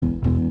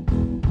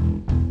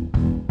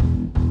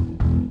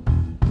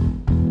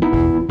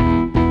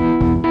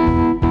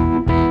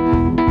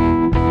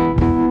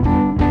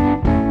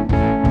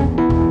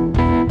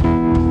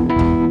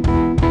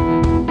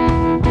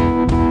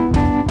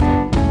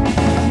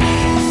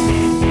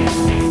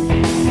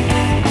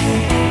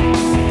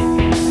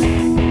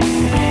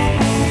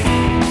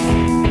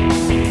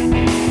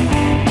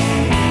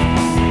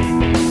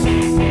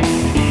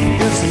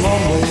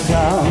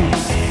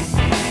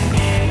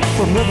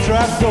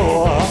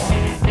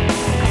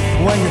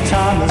when your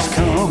time has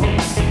come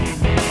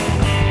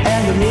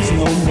and there is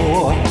no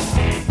more.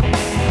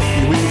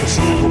 You weak a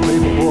simple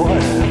baby boy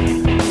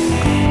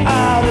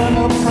out in a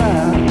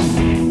prime,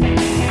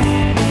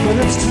 but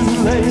it's too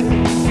late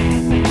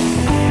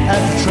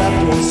as the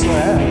trapdoor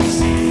slams.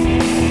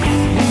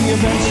 The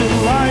events in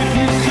life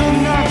you could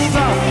not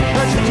stop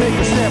as you take a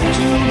step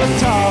to the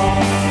top.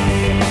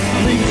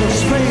 Leaves a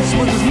space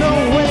where there's no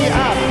way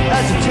out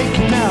as you take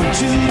you down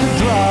to the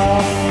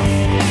drop.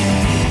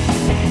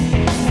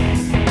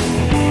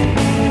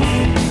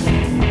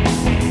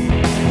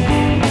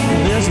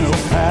 There's no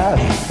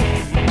path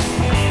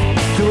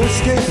to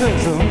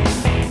escapism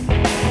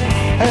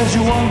as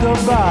you wander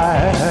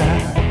by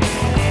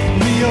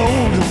the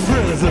old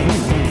prison.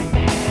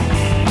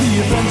 The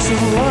events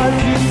of life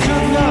you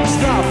could not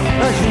stop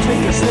as you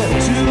take a step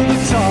to the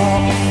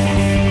top.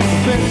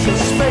 There's a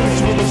space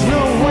where there's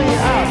no way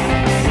out,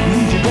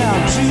 lead you down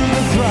to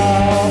the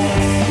drop.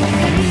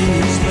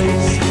 In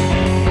space,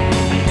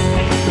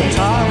 the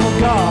time of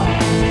God,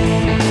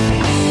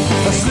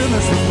 a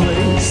sinister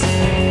place,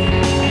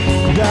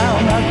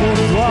 down at the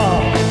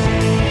drop.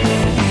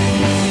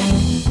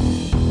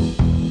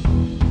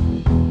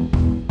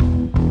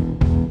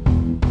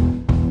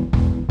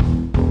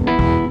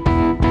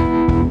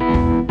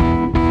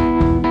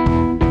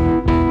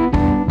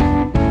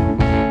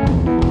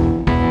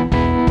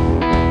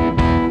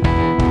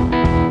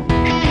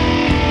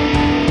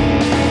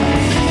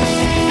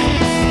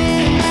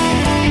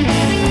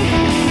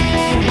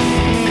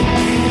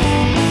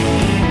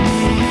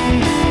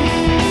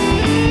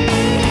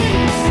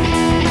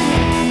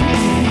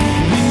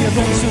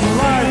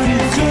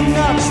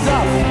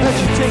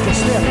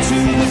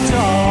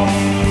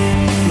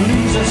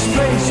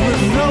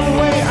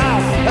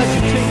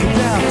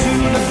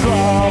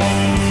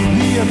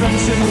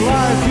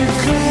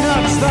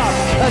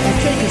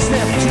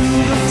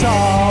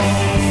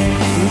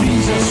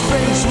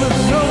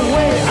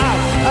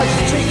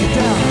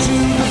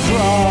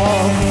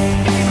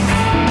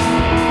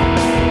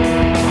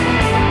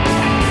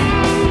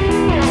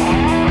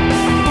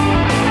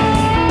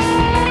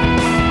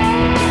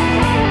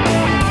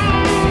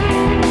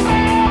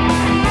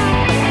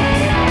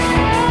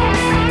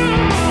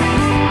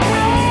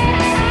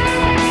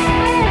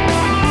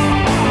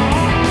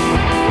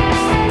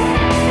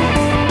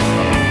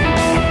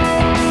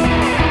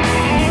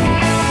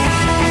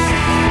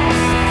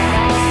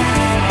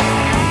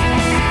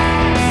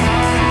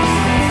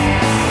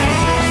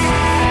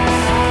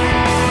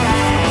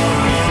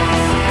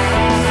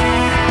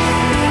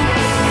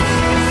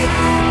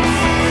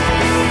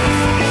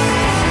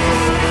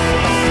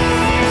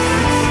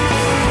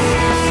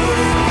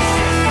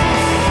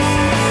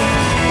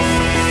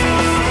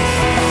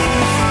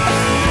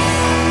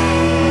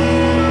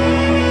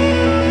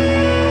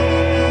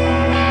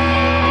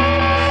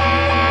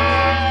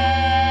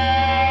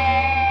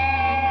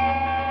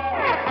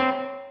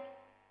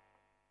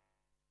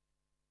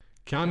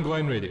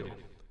 Radio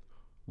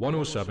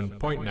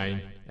 107.9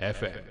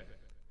 FM.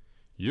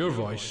 Your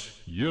voice,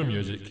 your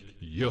music,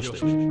 your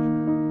station.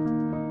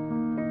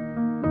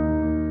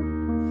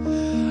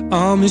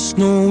 I miss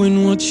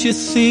knowing what you're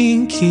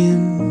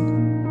thinking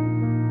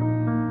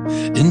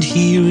and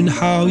hearing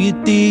how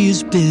your day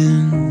has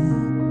been.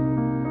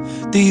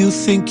 Do you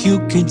think you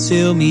can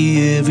tell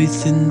me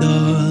everything,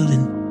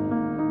 darling,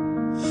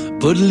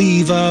 but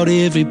leave out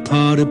every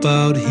part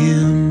about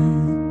him?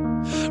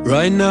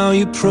 Right now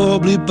you're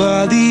probably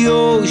by the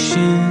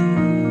ocean,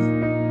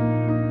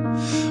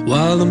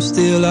 while I'm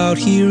still out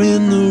here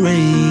in the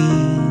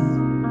rain.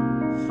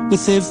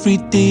 With every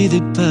day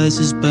that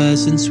passes by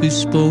since we've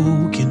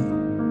spoken,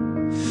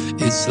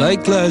 it's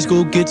like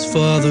Glasgow gets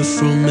farther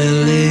from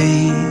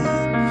LA.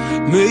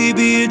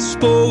 Maybe it's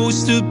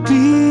supposed to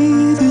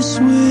be this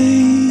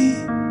way,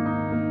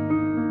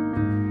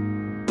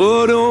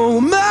 but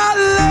oh my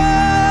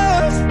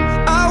love,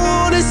 I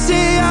wanna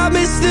say I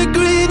miss the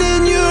grin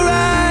in your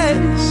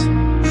eyes.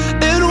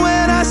 And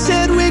when I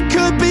said we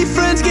could be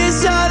friends,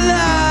 guess I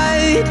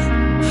lied.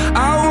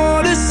 I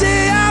wanna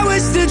say I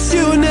wish that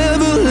you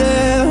never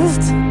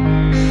left.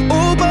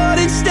 Oh, but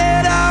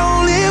instead I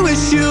only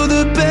wish you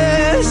the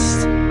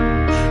best.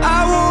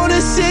 I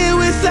wanna say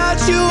without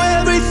you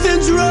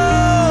everything's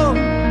wrong,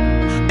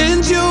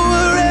 and you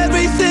were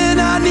everything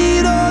I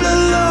need all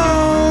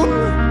along.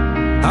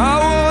 I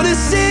wanna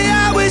say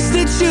I wish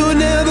that you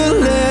never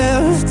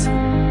left.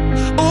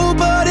 Oh,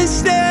 but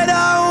instead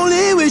I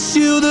only wish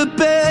you the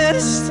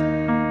best.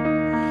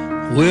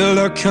 Well,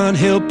 I can't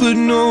help but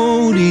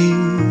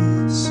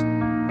notice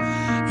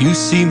you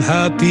seem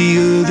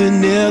happier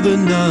than ever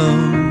now,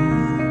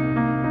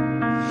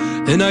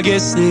 and I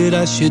guess that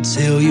I should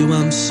tell you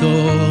I'm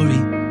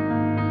sorry.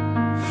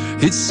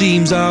 It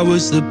seems I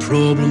was the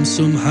problem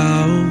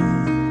somehow.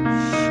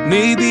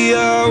 Maybe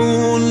I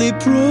only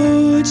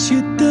brought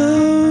you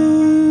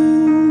down,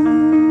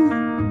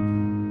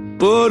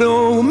 but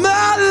oh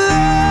my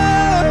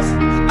love,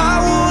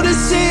 I wanna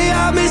say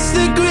I miss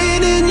the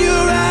grin in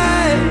your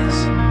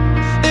eyes.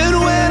 And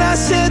when I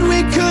said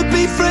we could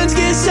be friends,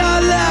 guess I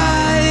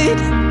lied.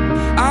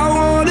 I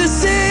wanna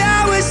say I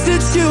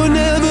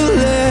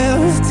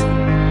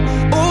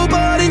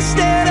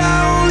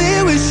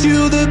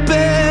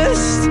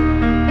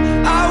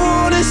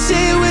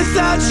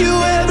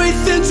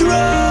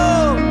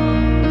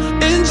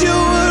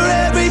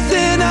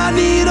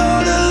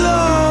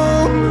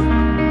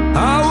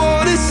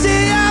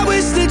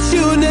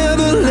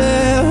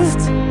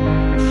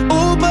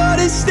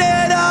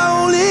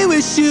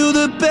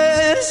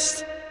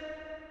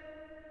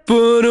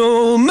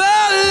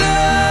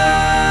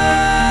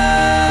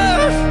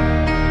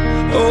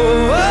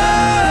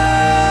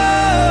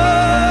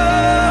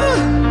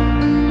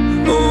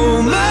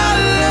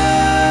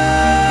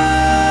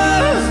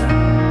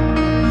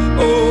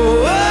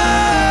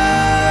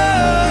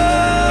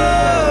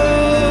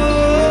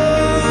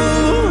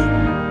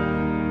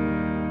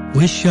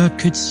wish I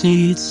could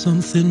say it's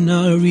something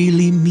I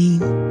really mean,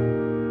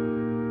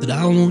 that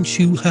I want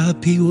you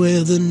happy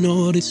whether or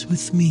not it's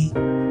with me.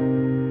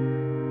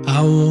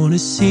 I wanna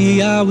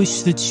say I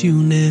wish that you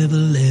never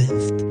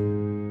left.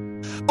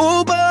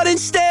 Oh, but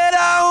instead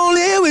I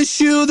only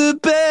wish you the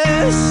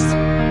best.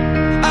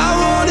 I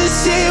wanna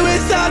say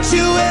without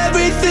you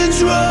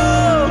everything's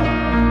wrong,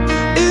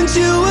 and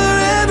you were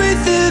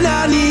everything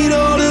I need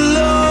all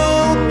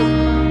along.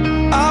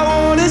 I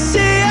wanna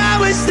say I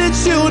wish that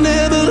you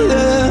never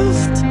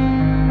left.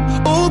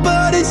 Oh,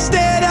 but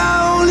instead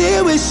I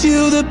only wish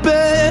you the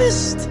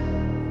best.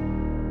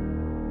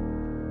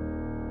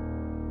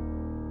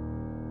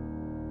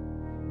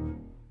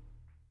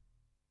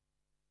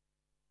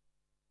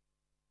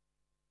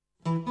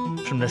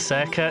 From the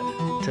circuit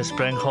to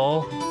Spring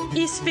Hall,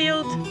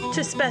 Eastfield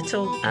to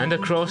Spittal, and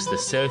across the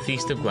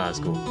southeast of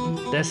Glasgow.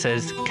 this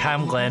is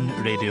Camglen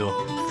Radio.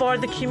 for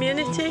the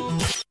community.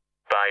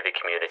 By the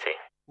community.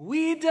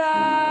 We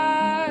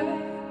die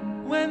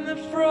when the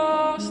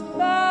frost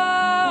bites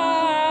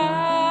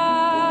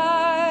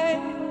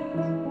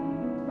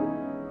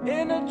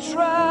in a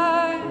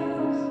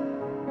trice,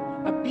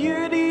 a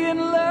beauty and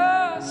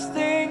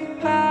lusting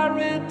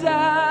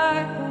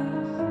paradise.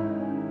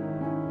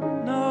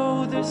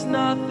 No, there's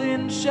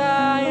nothing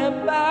shy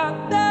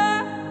about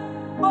that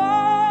boy.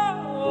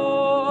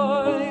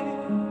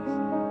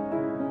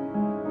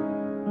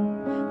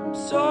 I'm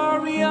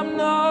sorry I'm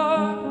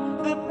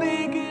not the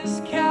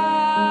biggest catch,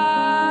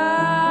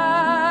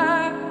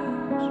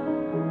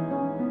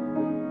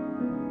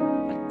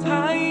 a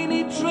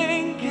tiny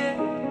trinket,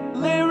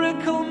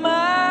 lyrical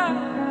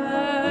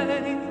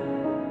mind.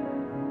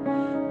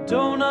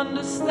 Don't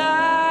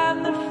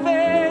understand the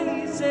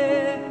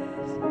phases,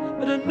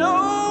 but I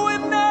know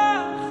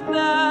enough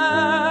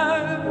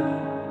now.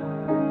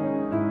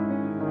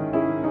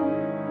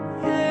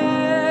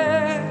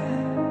 Yeah.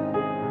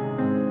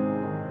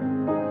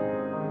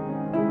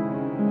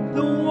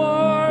 The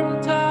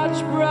warm touch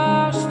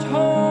brushed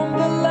home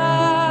the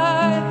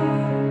light.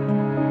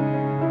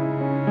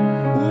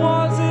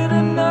 Was it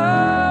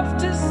enough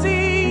to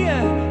see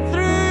you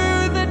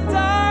through the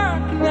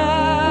dark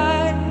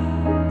night?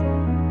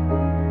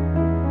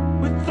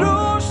 We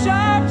threw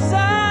sharp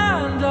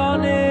sand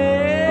on it.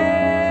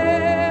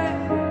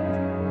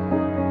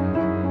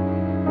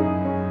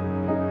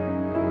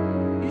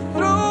 We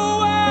threw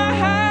our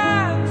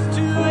hands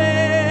to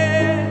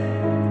it.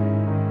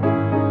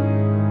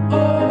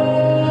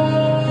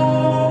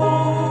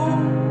 Oh,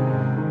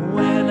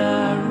 when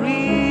our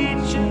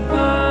reach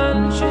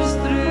punches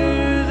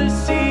through the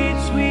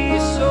seeds we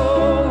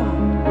sowed,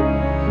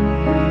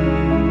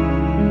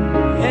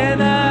 and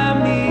I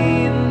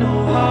mean no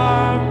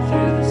harm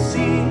through the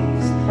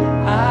seeds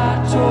I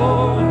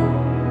tore.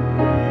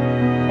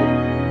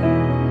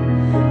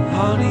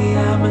 Honey,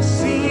 I'm a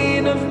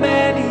scene of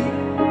many,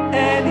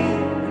 any,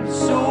 and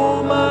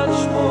so much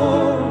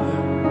more.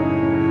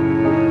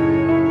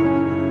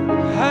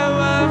 How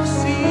I've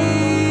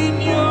seen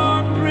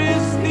your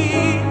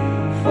pristine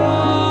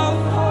fall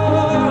for.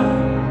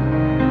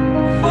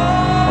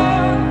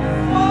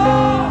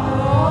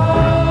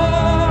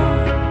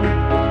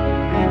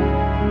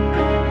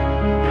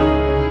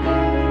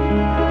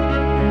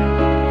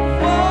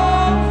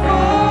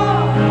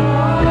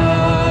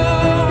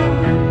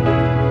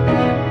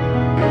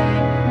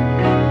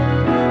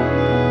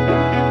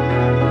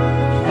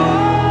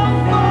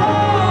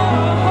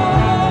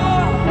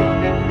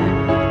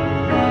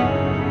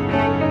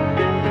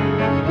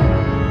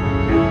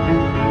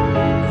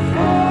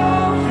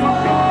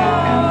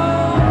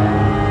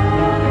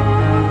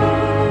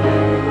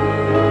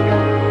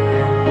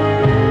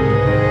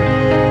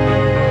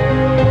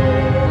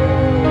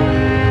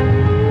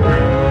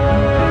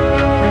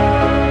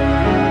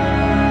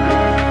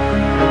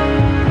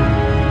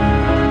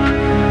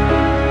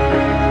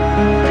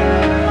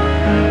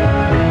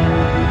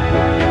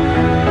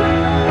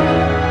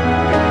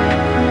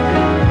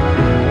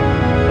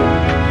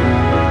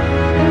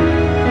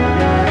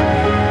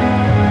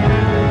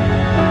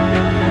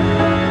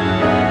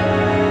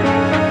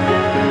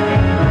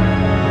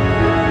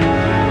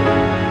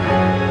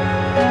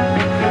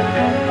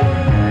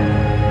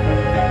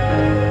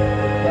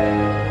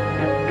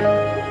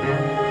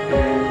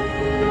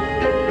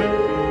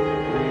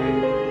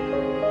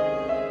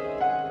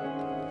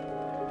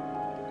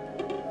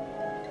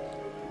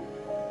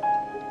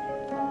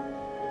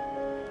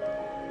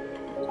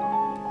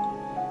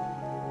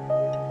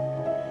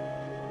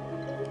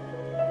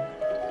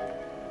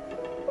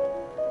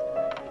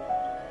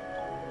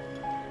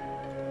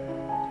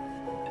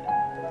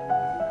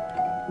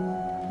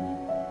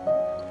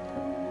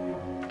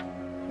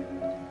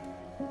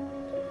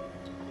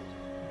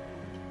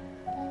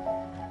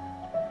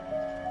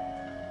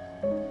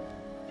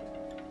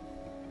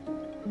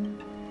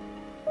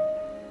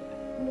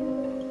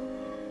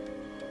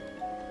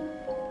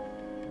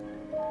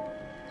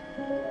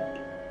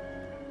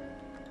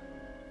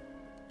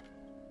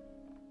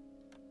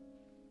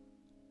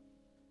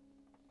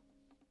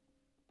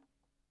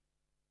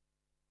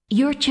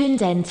 You're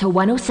tuned in to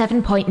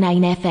 107.9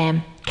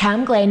 FM,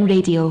 Cam Glen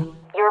Radio.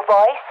 Your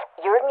voice,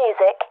 your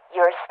music,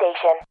 your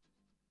station.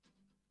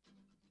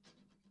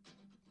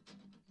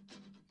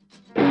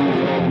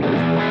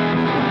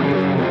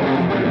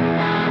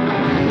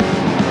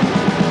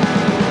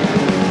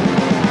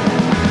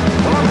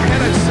 Well, I'm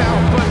headed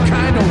south, but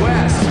kinda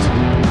west.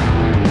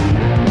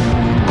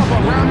 Up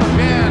around the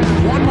bend,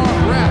 one more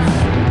breath.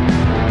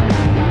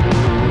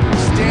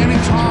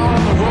 Standing tall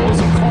on the rows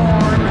of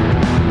corn,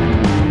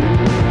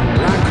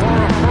 like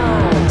Cora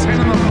Pearl, 10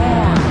 in the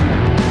morn.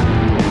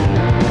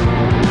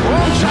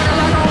 Oh,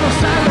 shakalaka on the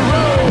side of the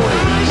road.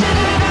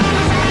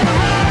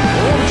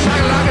 Oh,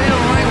 shakalaka in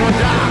a languid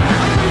dock.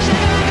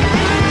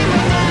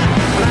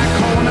 Like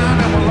calling out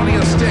and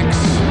Melonia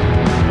sticks.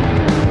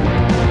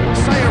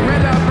 Say a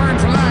red dot burn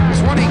for like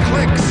 20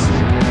 clicks.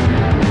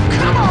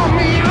 Come on,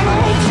 me, I'm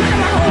old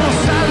shakalaka on the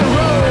side of the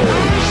road.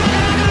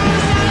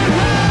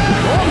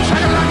 Oh,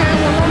 shakalaka and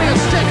Melonia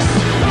sticks.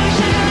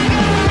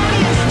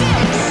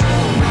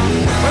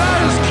 But I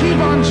just keep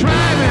on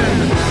driving.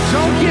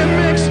 Don't get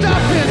mixed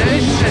up in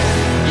it.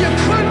 You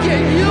could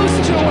get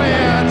used to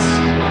it.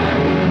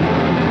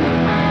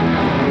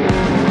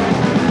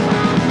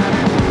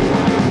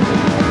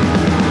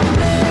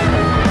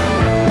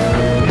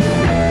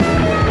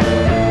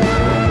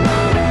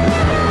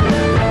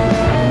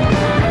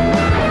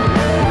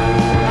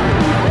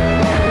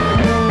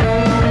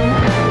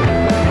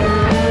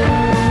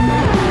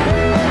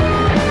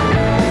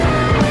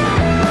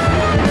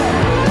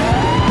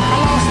 I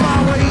lost my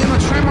way in the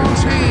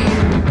Tremontaine.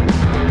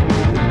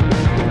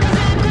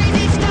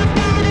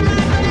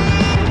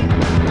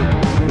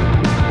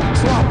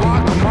 So I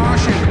blocked the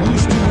marsh and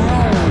loose to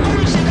roam.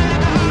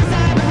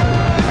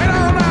 And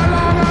all night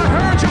long I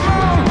heard you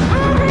moan.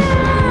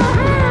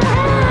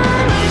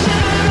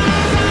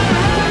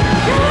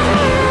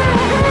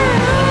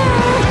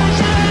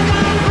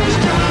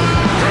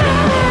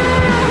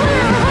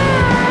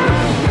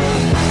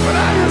 But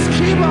I just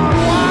keep on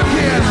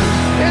walking.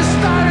 It's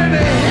starting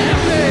to hit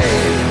me.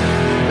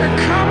 They're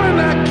coming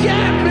to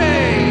get me.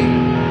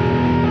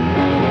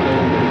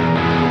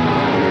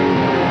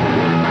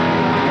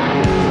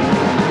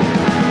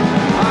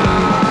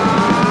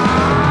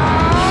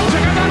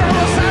 Check it out on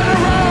the side of the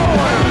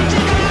road.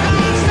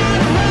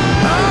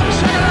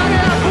 Check it out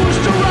at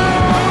Booster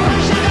Road.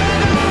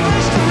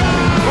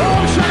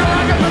 Check it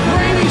out at the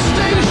Brady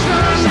Station.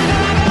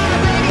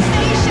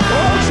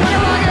 Check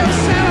it out at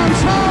San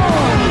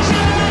Antonio.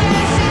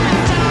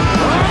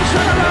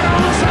 Check it out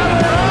on the side of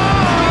the road. Check it out on the side of the road.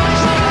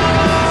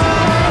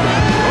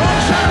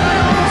 Check it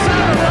out on the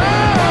side of the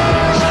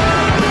road.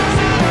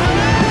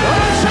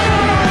 Check it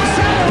out on the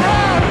side of the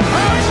road.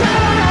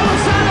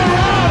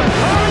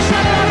 Check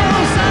it out on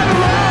the side of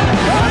the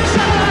road.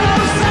 Check it out on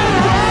the side of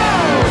the road.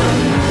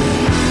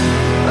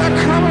 They're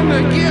coming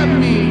to get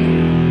me.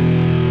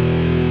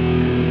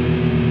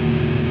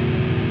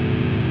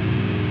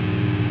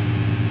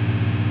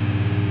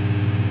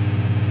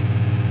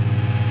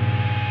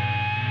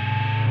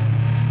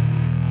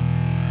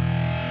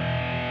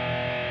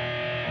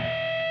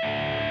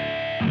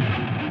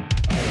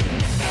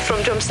 From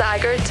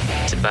Drumsagard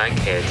To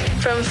Bankhead.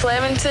 from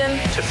Flemington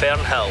To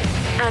Fernhill.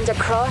 And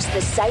across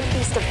the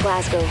southeast of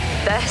Glasgow.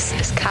 this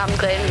is Cam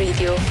Glen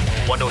Radio.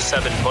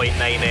 107.9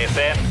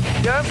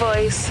 FM. Your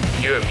voice,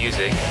 Your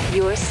music.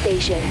 Your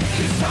station.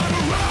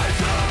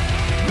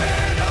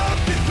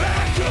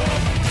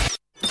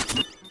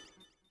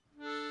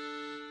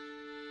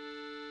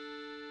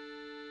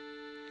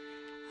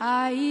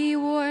 I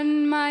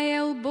worn my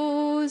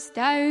elbows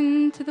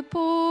down to the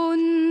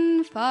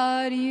bone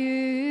for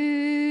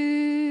you.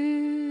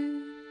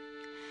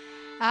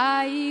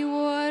 I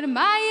wore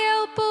my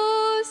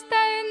elbows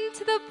down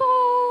to the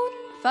bone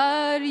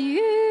for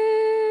you.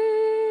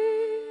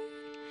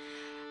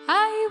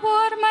 I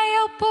wore my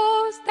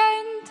elbows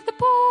down to the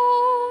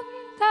bone,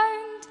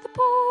 down to the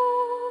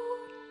bone.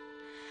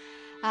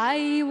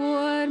 I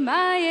wore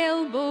my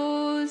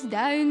elbows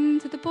down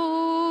to the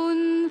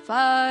bone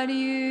for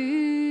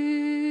you.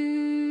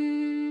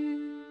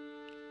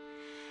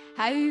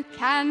 How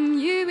can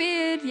you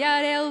wear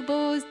your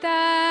elbows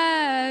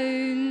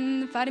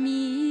down for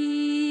me?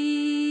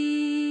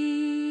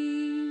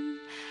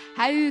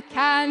 How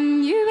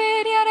can you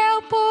wear your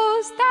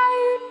elbows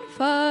down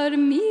for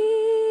me?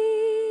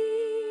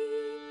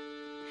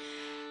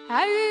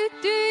 How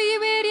do you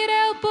wear your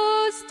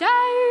elbows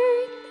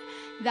down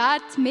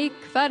that make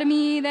for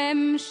me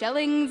them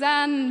shillings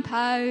and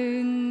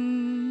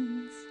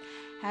pounds?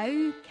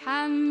 How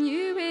can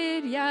you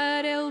wear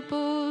your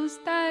elbows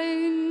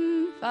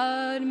down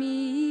for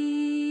me?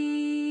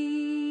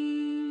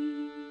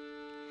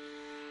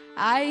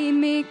 I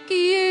make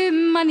you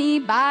money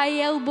by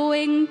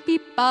elbowing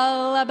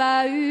people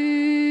about.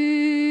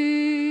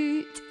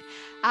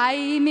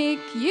 I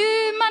make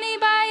you money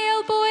by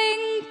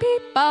elbowing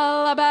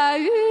people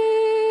about.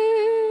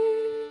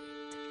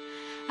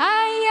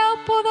 I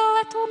elbow the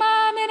little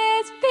man in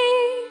his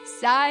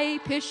face. I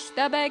push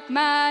the big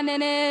man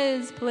in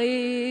his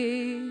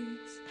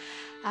place.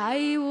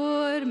 I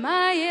wore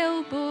my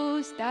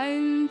elbows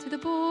down to the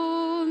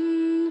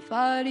bone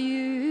for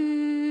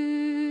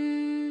you.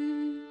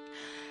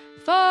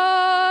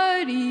 for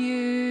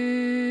you,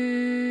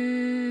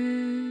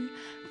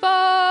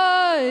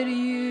 for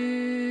you,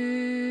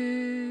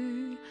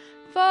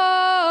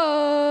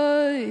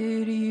 for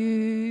you.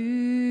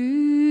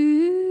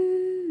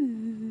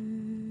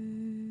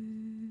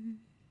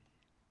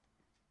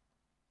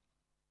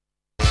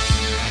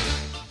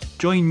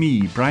 Join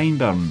me, Brian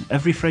Byrne,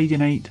 every Friday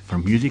night for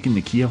Music in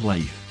the Key of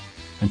Life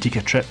and take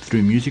a trip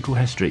through musical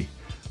history,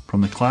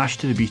 from the Clash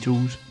to the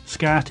Beatles,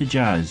 ska to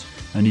jazz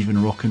and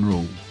even rock and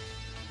roll.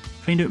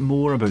 Find out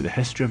more about the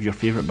history of your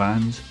favourite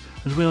bands,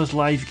 as well as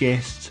live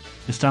guests,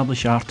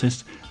 established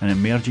artists and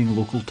emerging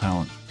local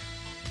talent.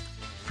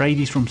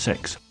 Fridays from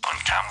 6 on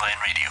Camglen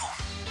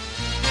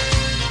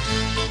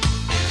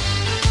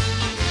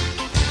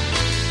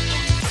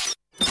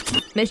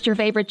Radio. Missed your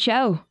favourite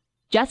show?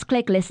 Just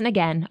click listen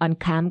again on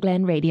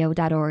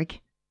camglenradio.org.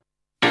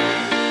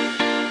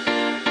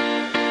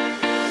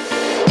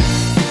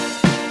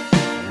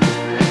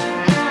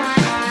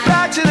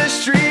 Back to the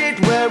street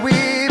where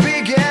we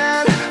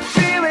began,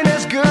 feeling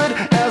as good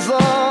as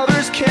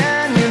lovers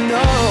can, you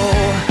know.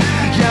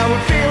 Yeah,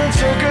 we're feeling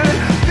so good,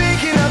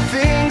 thinking of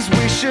things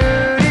we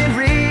shouldn't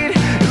read.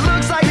 It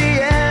looks like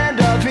the end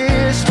of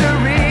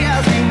history,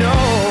 as we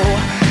know.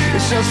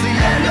 It's just the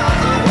end of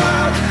the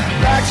world.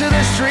 Back to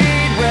the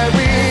street where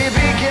we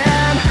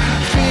began,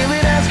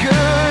 feeling as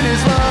good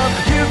as love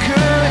you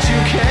could,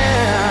 you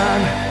can.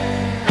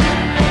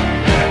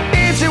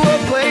 Into a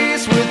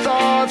place where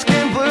thoughts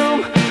can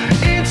bloom,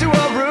 into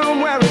a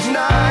room where it's 9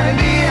 in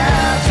the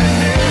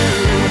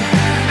afternoon.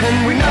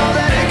 And we know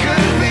that it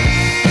could be,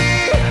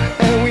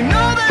 and we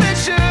know that it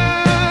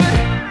should,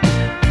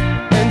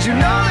 and you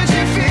know that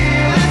you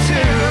feel it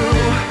too,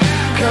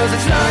 'cause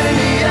it's 9 in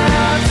the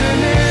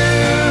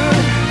afternoon,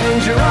 and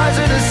your eyes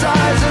are the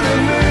size of the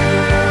moon.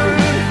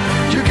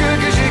 You're good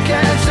 'cause you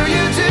can, so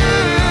you do.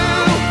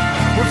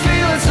 We're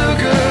feeling so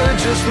good,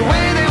 just the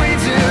way that we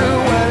do,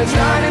 when it's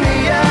 9 in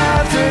the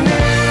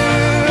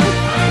afternoon.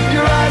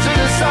 Your eyes are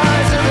the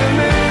size of the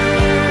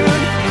moon.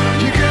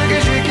 You're good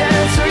 'cause you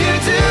can, so you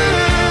do.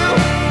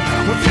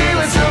 We're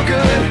feeling so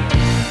good.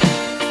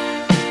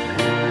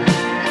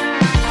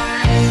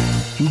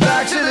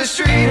 Back to the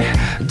street,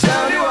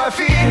 down to our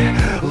feet,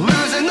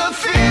 losing the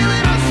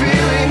feeling of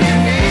feeling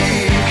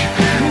unique.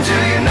 Do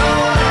you know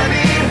what I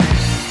mean?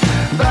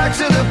 Back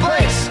to the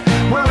place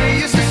where we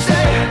used to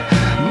stay.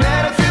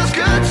 Man, it feels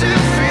good to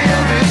feel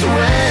this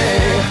way.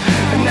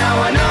 And now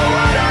I know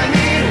what I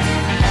mean.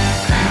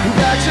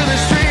 Back to the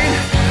street,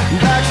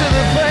 back to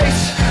the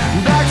place,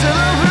 back to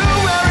the room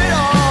where it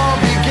all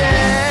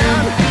began.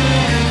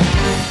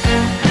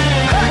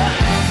 Hey!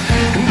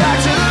 Back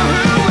to the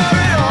room where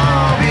it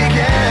all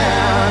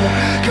began.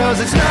 'Cause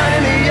it's 9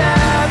 in the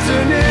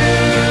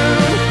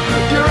afternoon.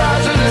 Your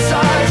eyes are the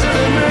size of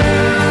the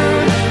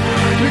moon.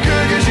 You're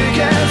good 'cause you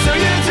can, so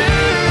you do.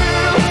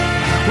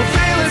 We're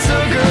feeling so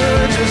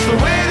good, just the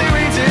way that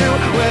we do,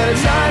 when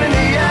it's 9 in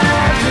the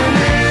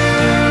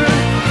afternoon.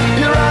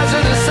 Your eyes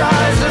are the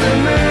size of the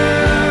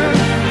moon.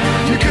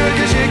 You're good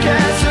 'cause you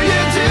can, so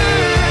you do.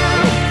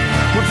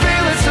 We're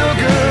feeling so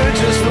good,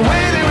 just the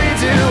way that we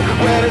do,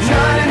 when it's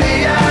 9 in the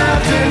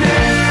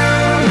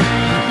afternoon.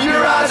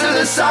 Your eyes are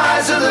the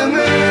size of the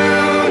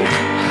moon.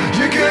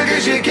 You're good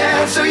 'cause you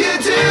can, so you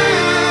do.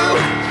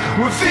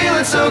 We're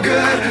feeling so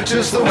good,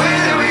 just the way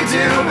that we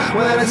do,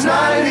 when it's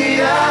 9 in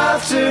the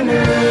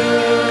afternoon.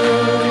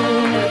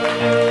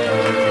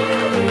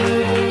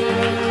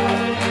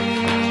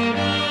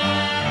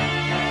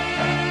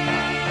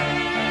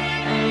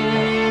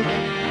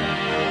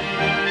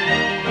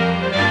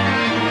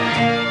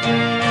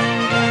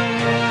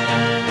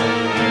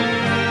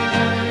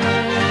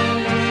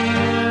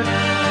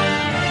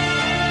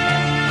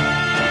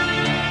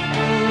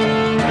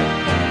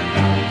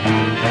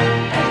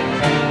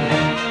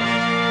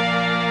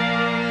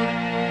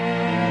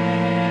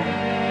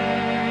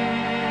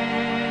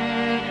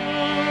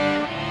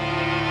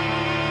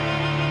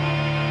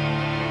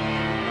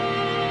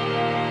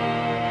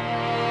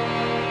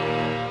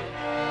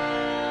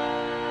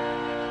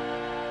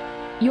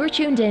 You're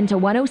tuned in to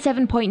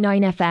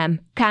 107.9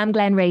 FM,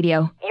 Camglen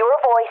Radio. Your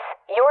voice,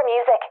 your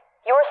music,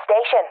 your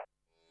station.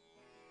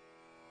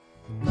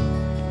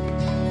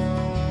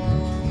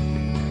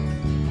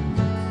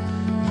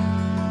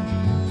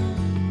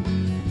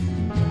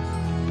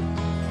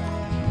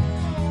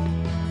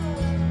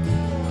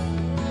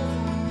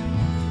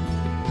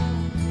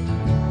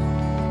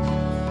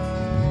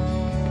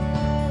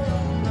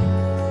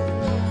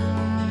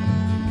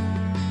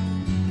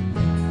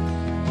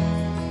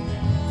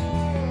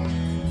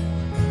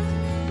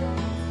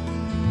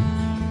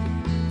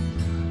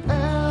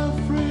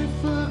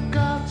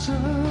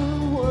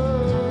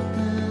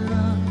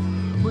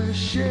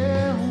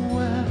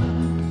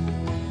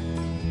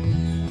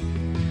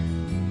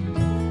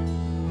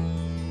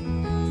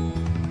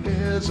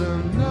 There's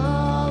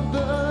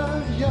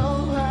another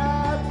young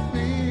heart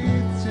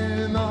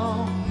beating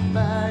all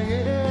by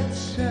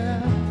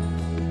itself.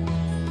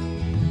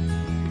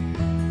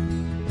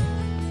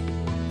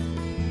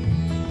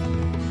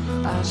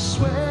 I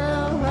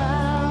swear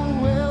I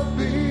will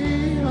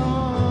be on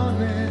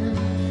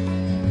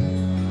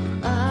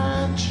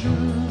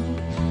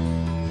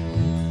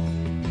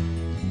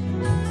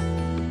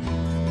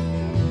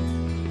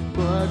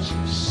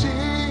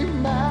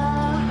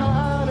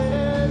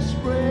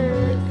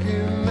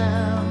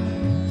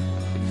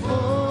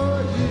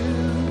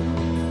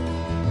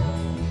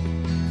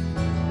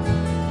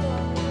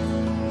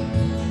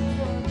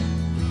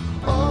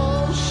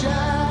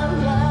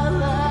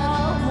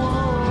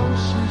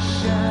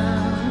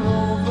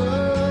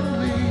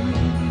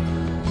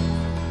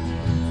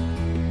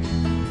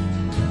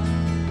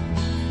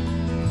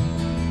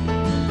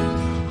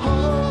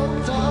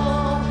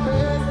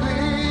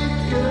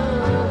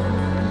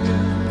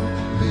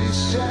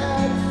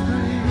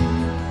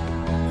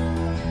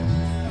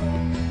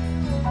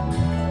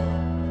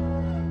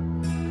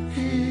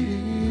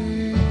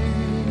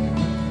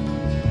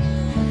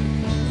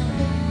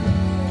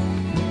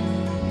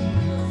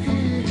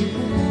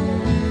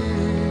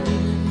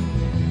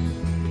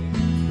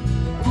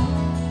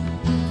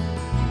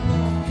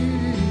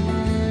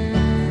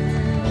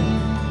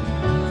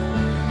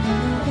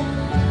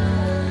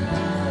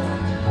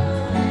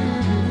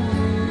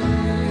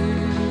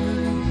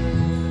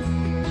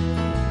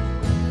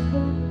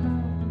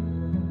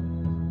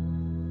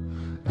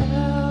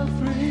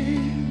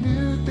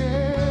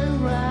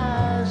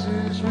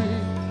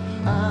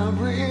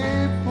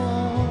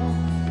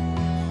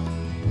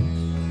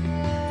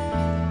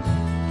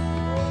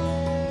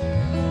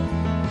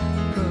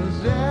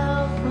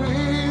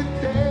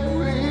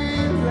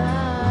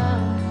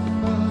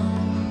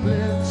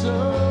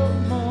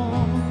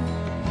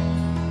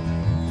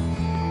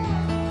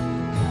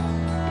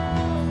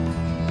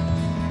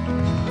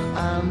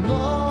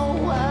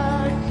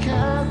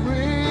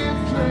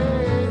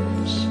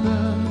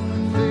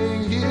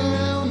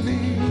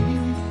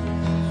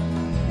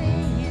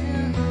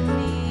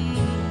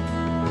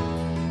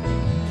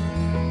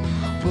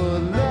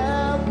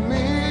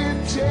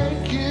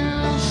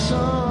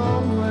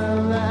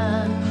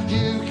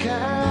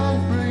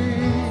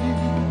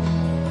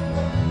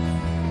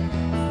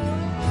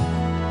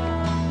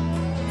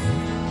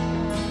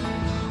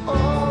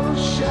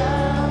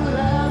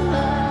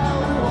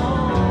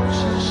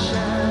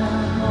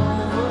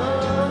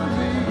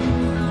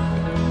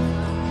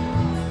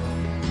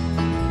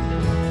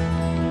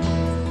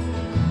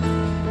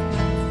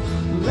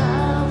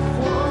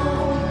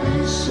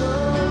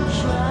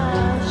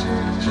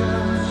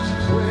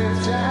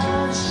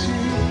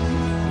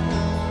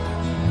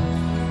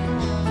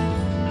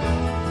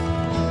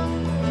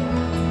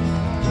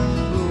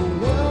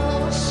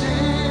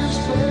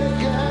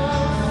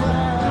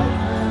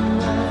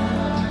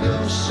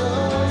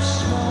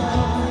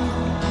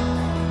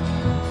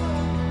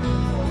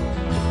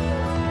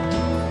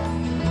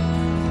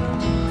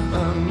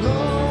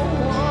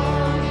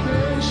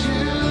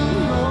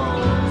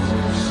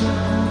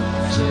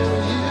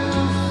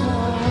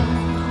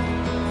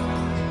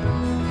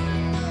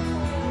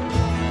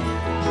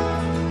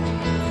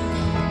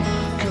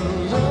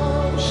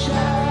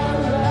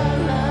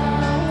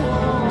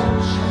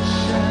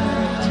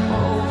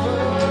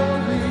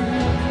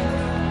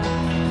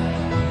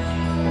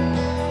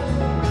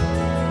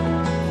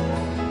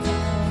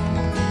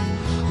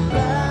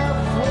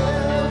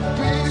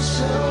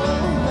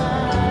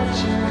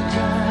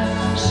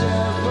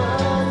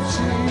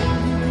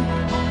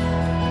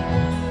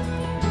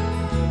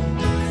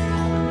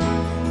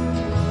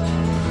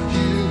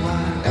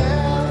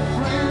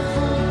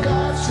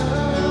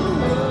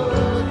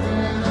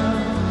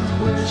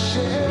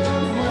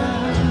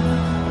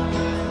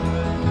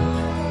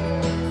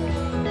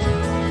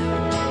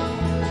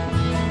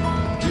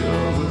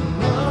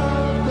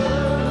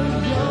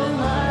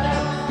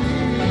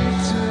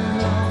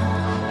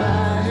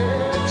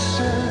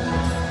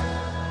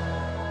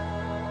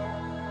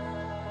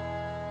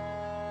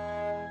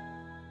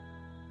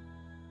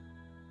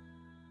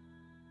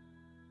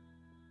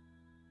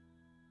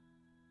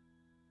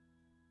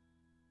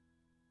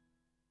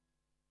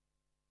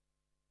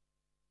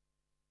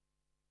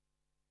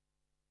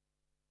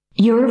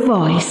Your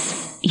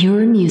voice,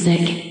 your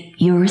music,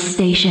 your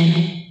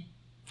station.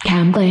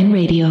 Cam Glen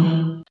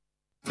Radio.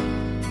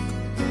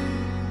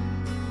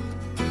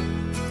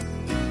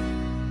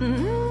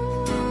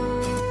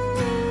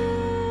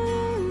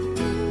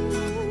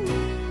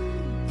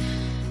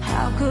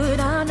 How could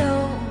I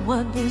know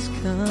what was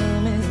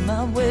coming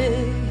my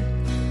way?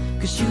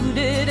 'Cause you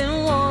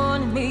didn't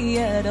want me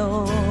at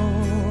all.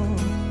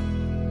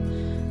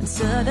 And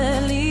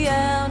suddenly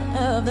out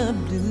of the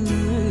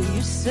blue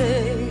you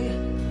say,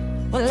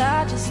 well,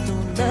 I just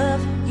don't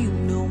love you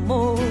no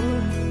more.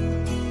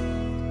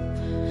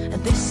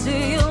 And they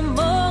say a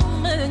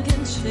moment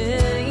can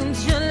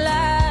change your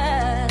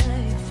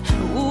life.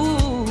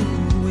 Ooh,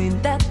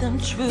 ain't that the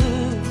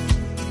truth?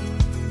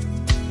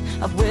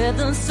 I've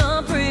weathered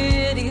some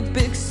pretty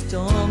big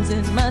storms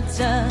in my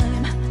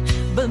time,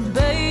 but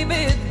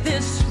baby,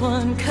 this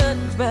one cut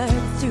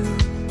right through.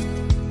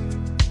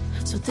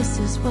 So this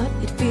is what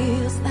it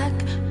feels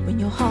like when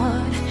your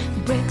heart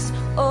breaks.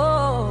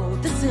 Oh,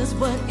 this is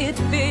what it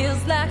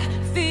feels like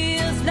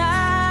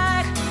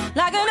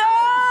an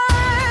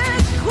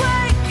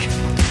earthquake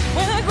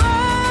when the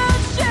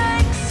ground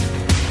shakes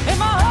and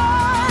my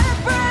heart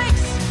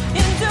breaks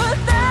into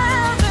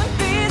 1,000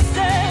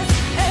 pieces.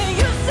 And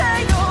you say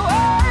the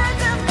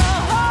words and my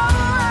whole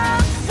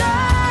world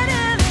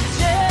suddenly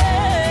change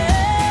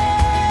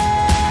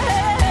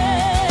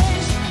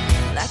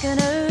like an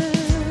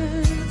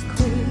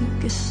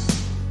earthquake.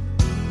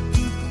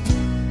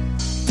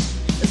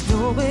 There's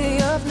no way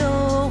of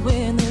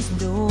knowing, there's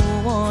no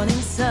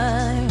warning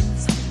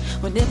signs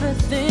when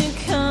everything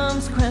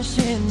comes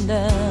crashing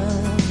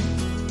down.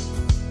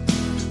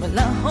 Well, I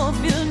hope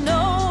you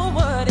know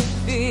what it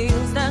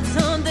feels like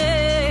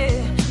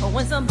someday, or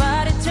when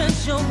somebody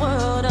turns your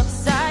world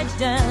upside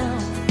down.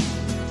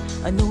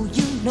 I know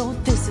you know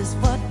this is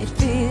what it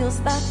feels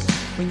like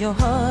when your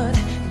heart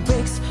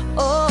breaks.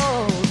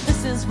 Oh,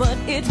 this is what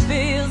it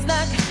feels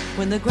like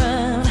when the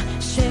ground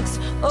shakes.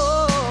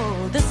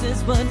 Oh, this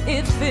is what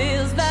it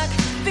feels like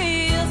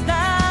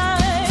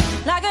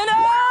an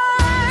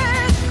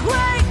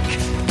earthquake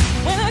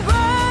when the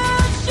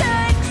ground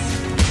shakes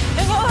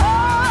and your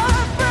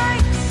heart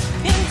breaks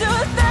into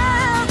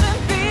 1,000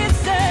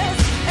 pieces.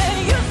 And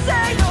you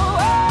say the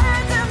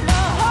words and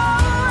my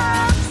whole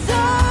world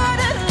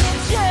suddenly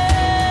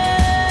change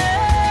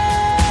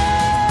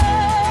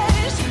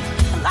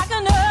like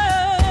an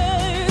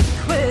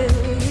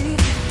earthquake.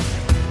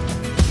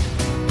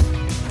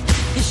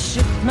 You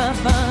shook my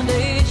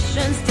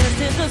foundations,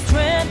 tested the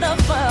strength of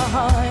my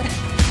heart.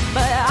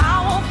 But I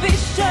won't be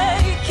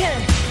shaken,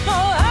 no, I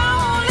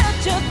won't let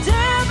you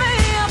tear me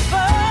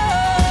apart.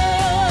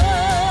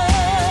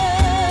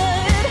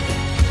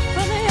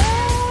 From the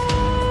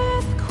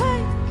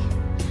earthquake,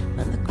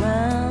 when the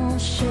ground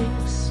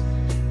shakes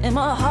and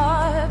my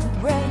heart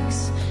breaks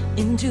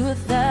into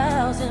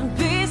 1,000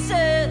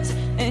 pieces,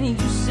 and you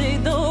say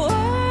the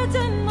words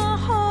and my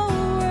whole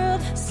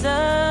world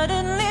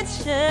suddenly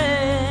changed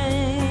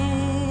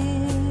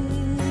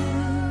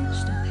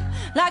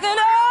like an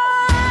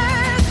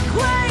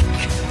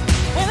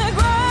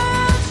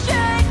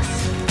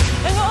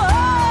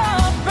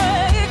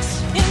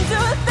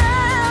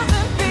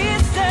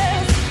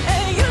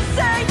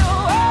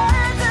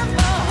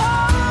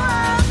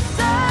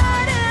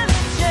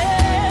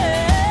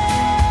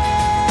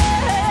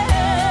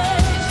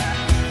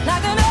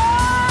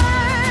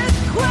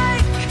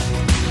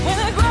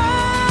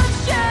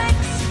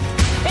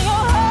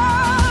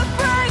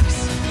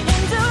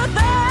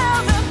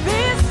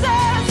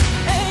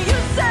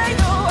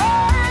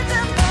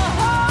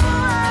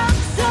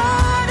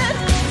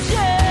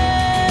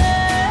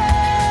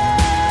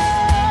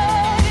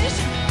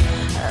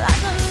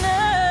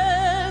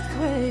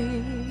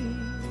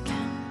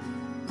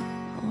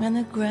when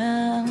the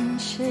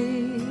ground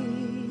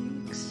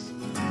shakes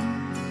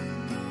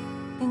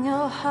and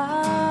your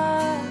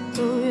heart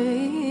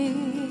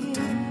breaks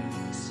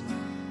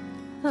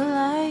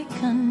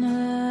like an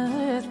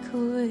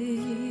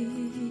earthquake.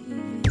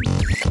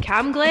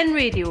 Cam Glen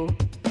Radio.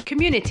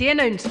 Community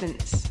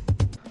announcements.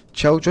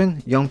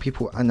 Children, young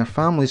people and their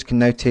families can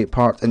now take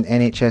part in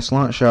NHS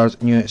Lancashire's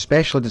new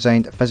specially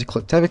designed physical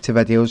activity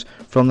videos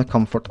from the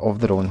comfort of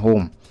their own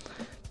home.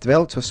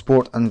 Developed with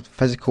sport and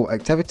physical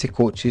activity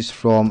coaches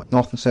from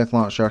North and South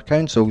Lancashire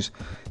councils,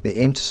 they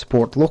aim to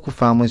support local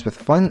families with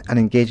fun and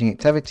engaging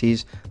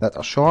activities that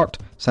are short,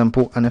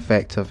 simple and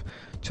effective.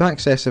 To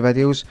access the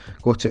videos,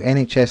 go to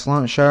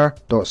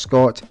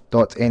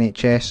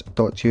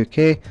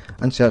nhslancashire.scot.nhs.uk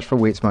and search for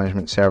weights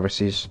management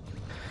services.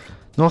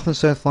 North and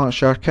South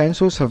Lancashire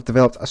councils have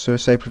developed a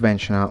suicide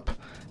prevention app.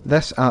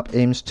 This app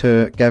aims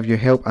to give you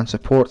help and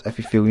support if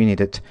you feel you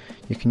need it.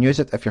 You can use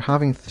it if you're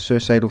having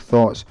suicidal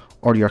thoughts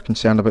or you're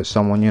concerned about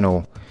someone you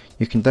know.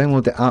 You can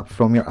download the app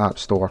from your app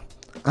store.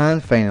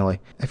 And finally,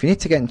 if you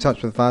need to get in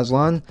touch with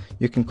Vaslan,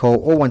 you can call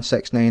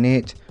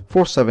 01698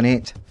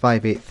 478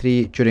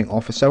 583 during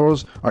office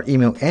hours or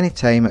email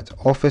anytime at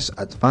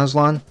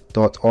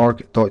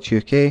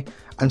office@vaslan.org.uk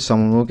and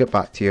someone will get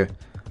back to you.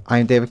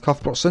 I'm David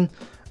Cuthbertson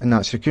and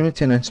that's your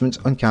community announcements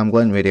on Cam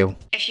Glen Radio.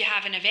 If you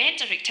have an event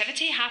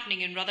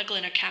happening in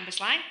Rutherglen or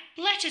Cambuslang,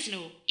 let us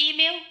know.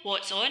 Email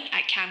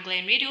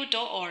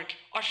what'son@camglenradio.org,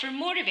 or for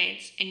more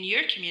events in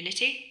your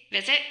community,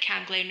 visit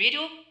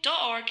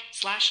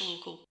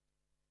camglenradio.org/local.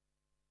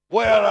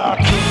 Well, I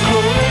took a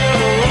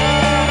little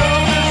ride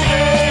on the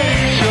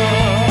station.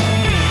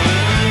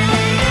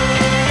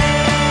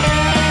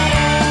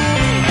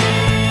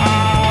 I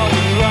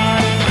was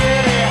riding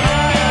pretty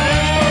high on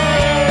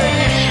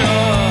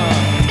inspiration.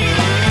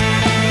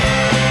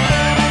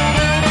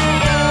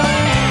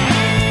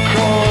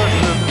 'Cause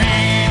the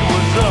beat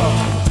was up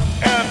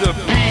and the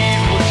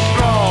beat was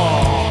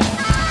strong.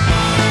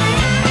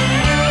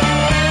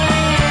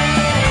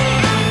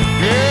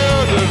 Yeah,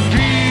 the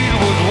beat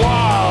was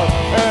wild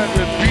and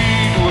the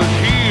beat was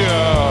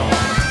here.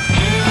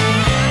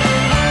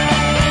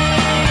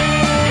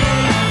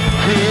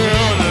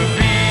 Yeah, the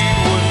beat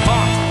was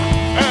hot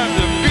and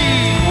the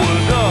beat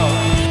was up.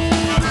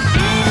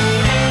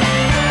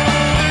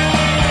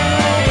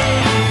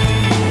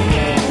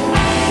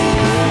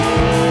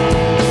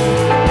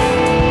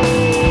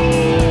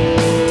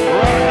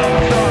 Right on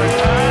the sonic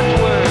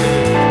pathway.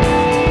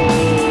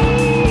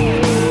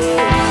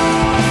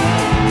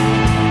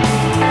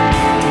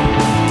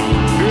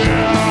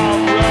 Yeah,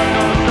 I'm right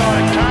on the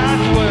sonic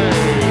pathway.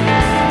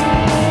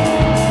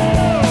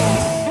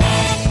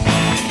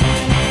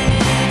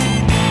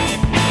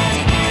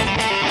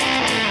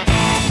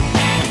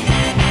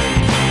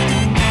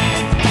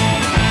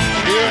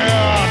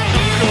 Yeah, I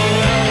took a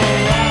little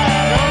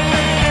ride on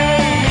the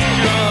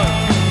station.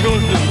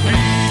 'Cause the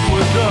beat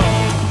was up.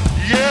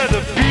 Yeah,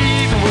 the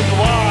beat was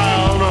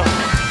wild.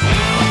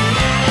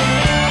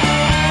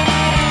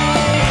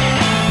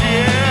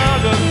 Yeah,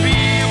 the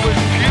beat was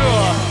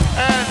pure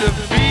and the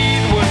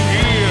beat was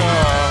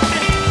here.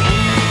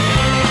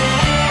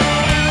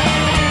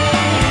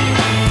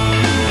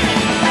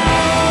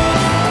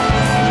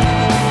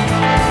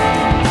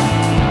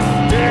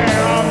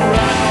 Yeah, I'm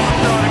right on the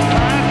sonic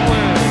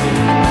pathway.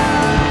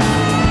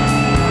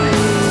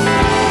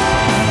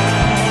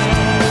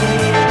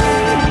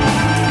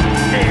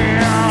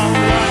 Yeah, I'm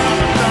right on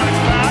the sonic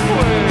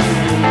pathway.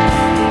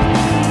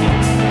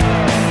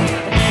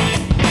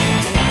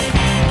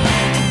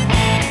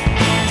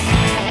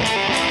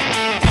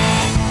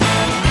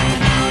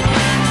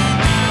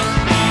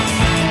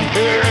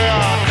 Yeah, I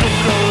took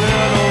a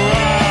little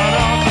ride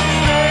on the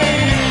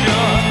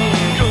station.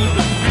 'Cause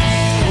the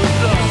beat was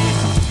up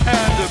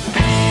and the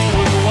beat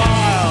was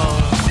wild.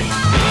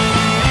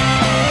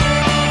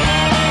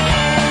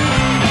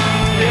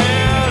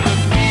 Yeah, the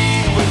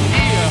beat was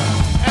here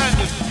and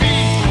the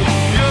beat was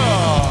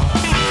pure.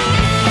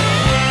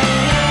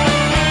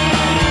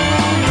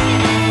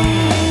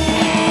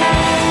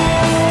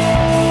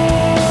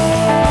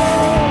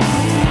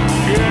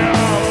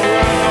 Yeah, I'm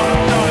right on the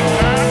sonic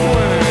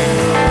pathway.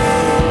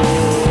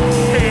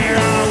 Hey,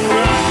 I'm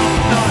right on the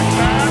sonic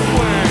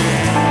pathway.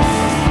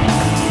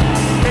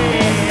 Hey,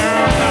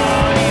 I'm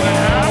not even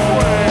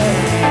halfway.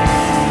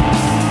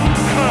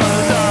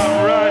 'Cause I'm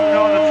riding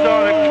on the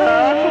sonic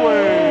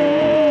pathway.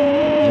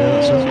 Yeah,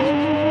 that's it.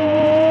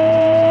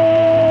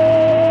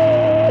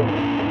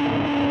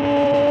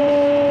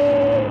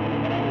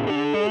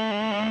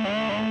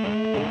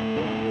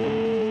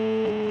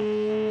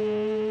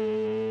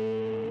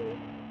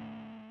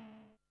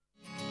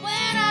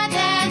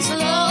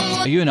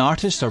 Are you an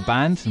artist or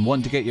band and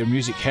want to get your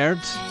music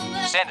heard?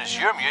 Send us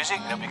your music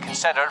and it'll be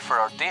considered for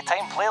our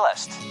daytime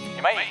playlist.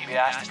 You might even be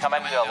asked to come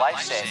into a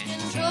live set.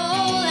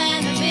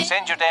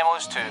 Send your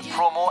demos to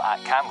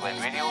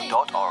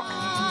promo@camglenradio.org.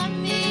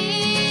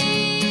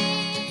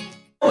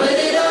 When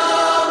it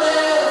all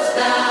melts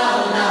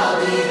down, I'll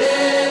be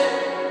there.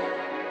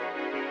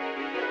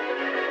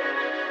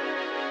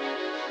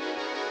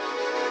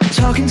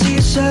 Talking to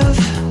yourself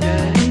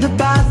in the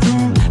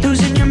bathroom,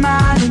 losing your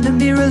mind in the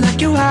mirror like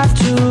you have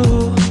to.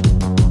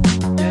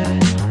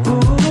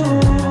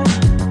 Ooh.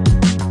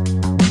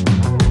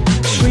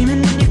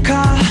 Screaming in your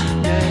car,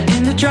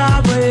 in the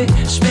driveway,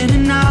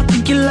 spinning out,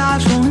 think your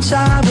life's going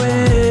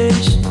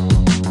sideways.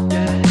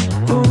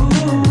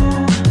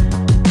 Ooh.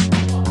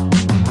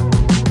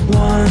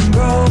 One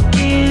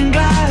broken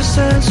glass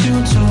turns to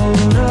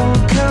total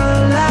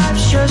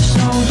collapse. Just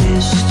know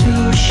this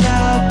too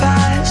shall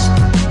pass.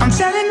 I'm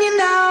telling you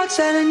now,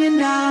 telling you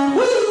now.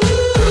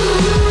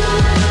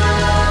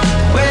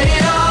 When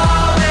it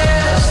all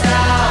melts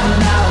down,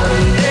 I'll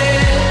be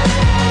there.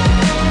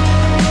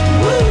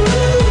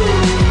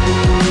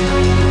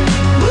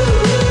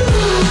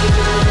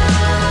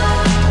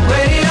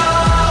 When it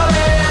all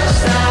melts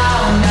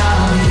down,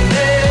 I'll be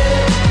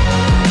there.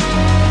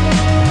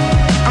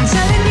 I'm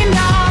telling you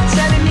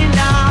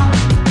now.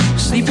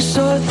 Sleep is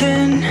so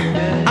thin,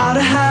 out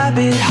of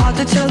habit, hard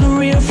to tell the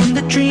real from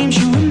the dreams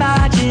you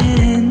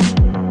imagine.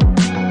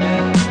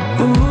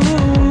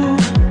 Ooh.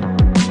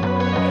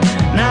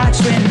 Nights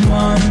when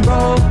one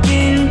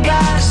broken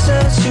glass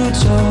turns to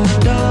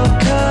total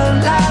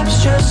collapse.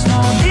 Just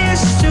know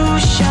this too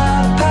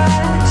shall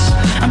pass.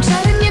 I'm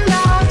telling you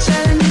now,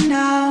 telling you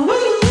now.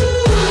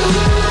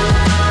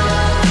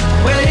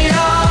 When it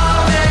all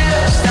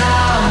melts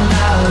down,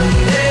 I'll be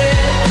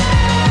there.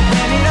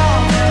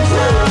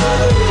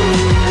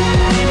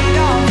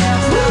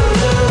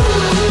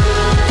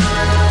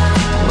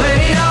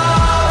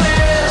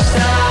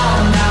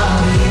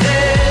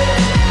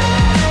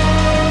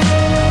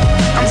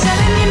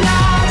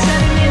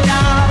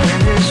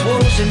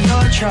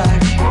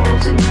 track,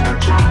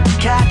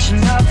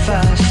 catching up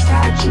fast.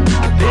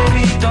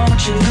 Baby,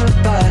 don't you look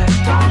back,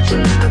 don't you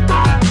look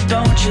back.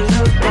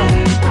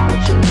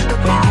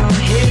 When you're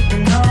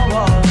hitting the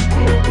wall,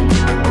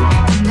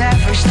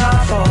 never stop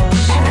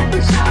falls.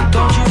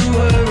 Don't you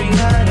worry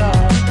at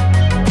all.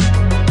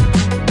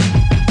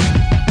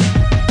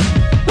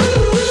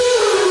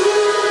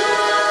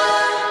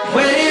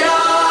 When it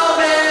all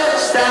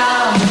melts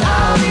down,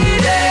 I'll be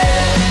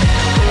there.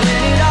 When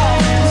it all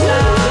melts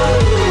down,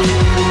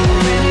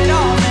 when it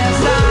all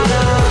melts down,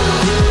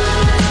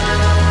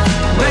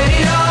 when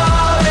it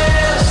all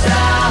melts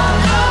down,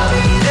 I'll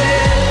be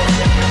there.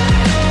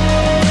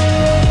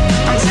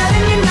 I'm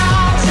telling you now,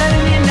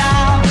 telling you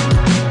now.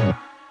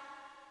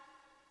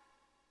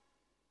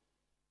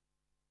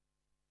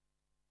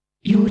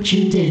 You're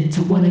tuned in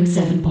to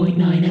 107.9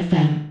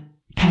 FM,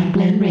 Cam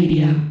Glen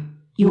Radio.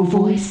 Your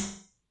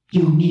voice,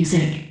 your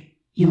music,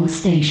 your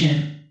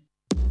station.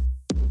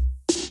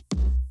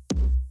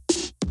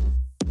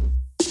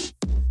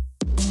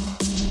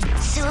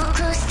 So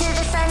close to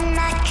the sun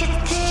I could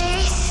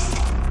taste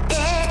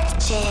it,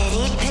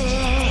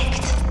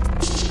 cherry-picked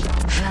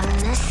from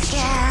the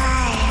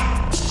sky.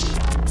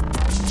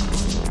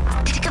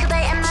 Took a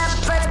bite and my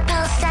blood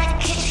pulse, I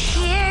could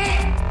hear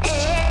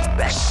it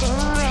rushing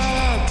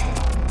red.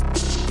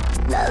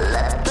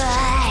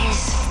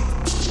 Lullabies,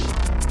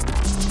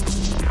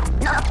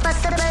 not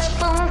possible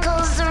phone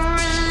calls or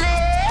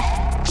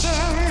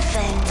religion.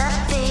 Find the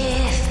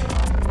faith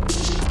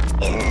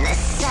in the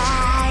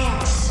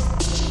science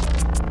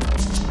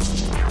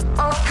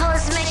of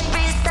cosmic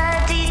breeze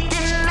studied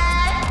in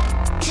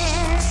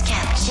mountains,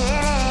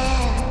 captured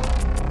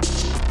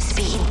in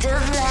speed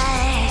of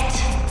light.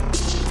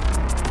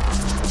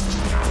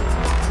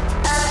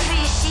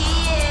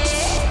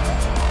 Appreciate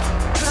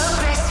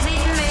progress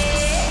we've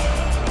made,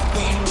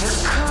 then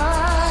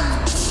recall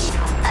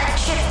a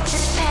trip to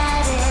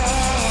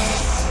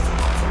Paris.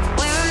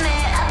 We were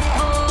met a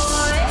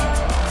boy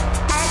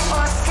at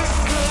Oscar's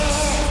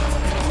grave,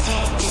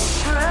 protected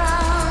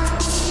from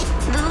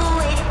the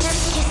weight of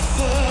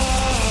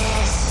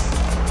kisses.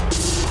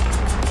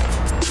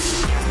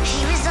 He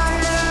was on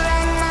the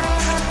run, I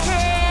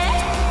protested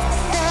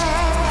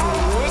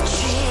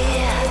poetry,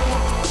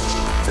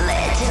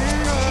 led him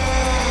there.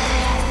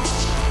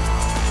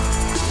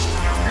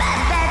 My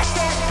badge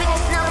says big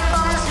snow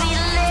bombs, we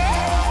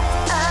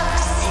lit up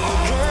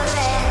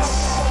cigarettes,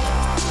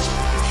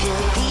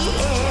 filled the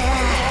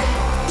air.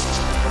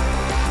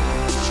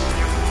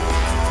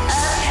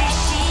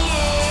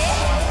 Appreciate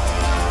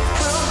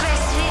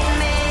progress we've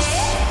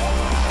made,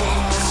 then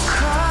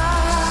recall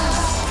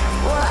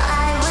what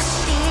I was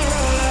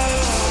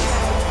feeling.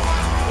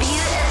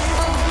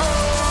 Beautiful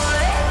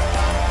boy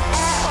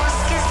at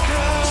Oscar's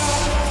grave,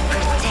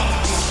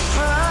 protected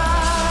from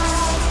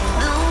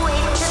the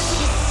weight of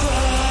kisses.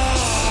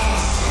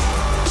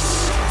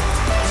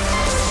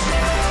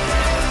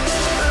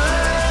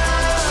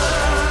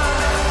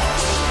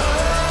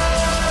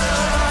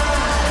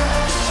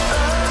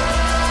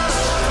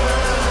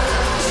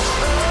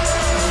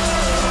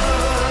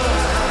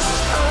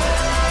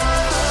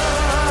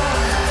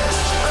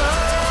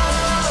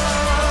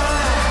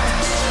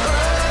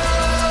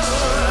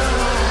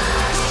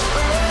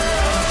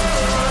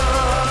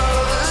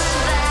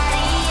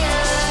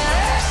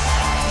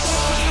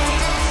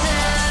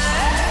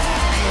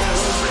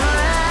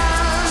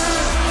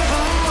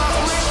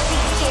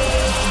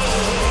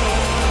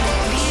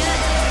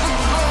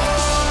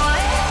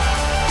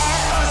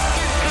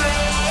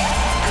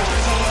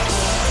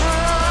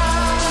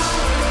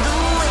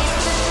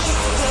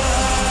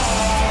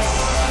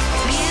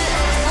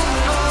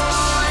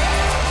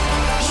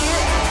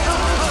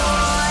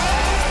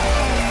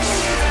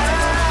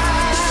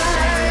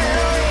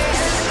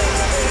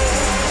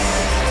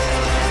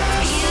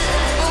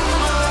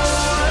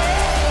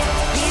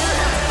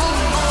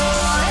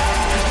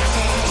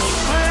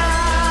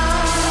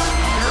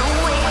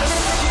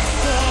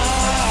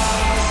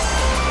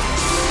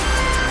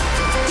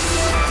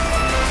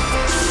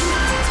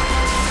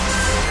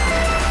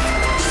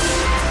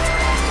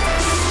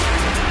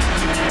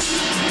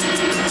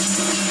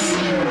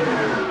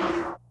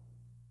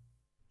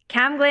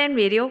 Cam Glen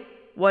Radio,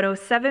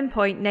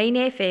 107.9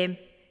 FM.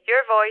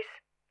 Your voice,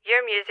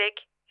 your music,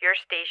 your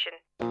station.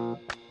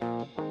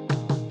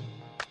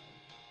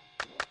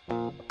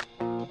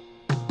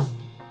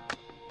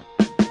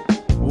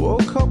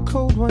 Woke up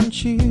cold one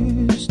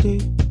Tuesday.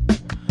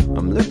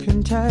 I'm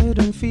looking tired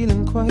and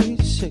feeling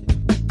quite sick.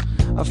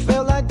 I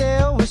felt like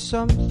there was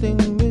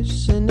something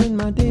missing in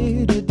my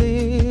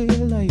day-to-day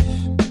life.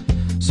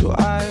 So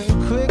I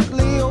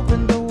quickly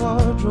opened the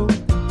wardrobe,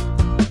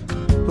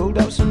 pulled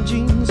out some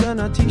jeans and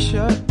a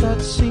t-shirt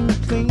that seemed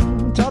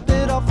clean, topped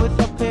it off with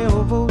a pair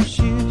of old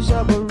shoes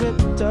that were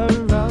ripped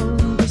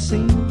around the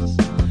seams.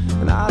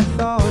 And I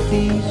thought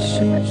these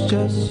shoes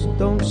just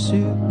don't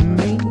suit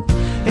me.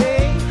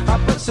 Hey, I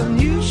put some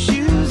new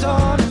shoes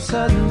on and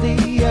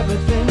suddenly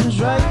everything's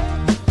right.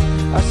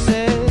 I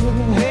said,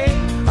 hey,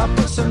 I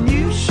put some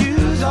new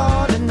shoes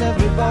on and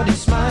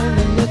everybody's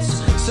smiling.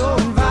 It's so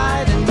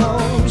inviting,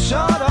 oh.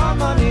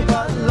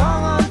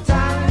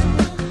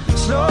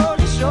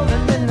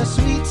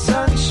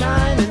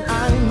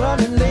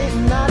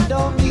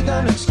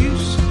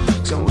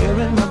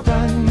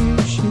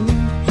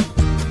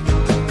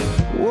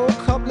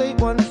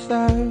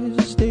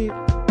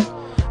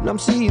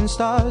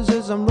 stars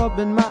as I'm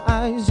rubbing my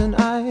eyes, and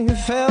I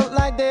felt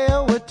like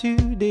there were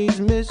 2 days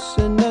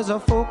missing as I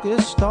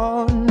focused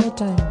on the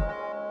time.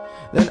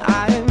 Then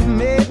I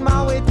made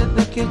my way to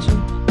the kitchen,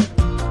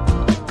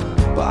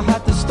 but I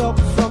had to stop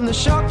from the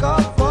shock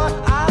of what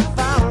I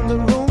found. A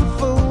room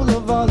full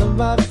of all of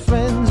my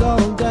friends,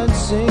 all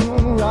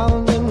dancing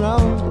round and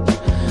round.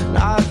 And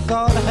I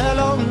thought,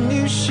 hello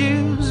new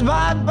shoes,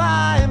 bye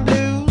bye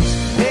blues.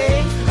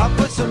 Hey, I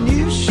put some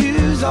new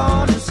shoes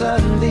on and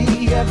suddenly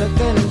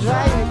everything is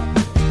right.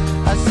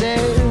 I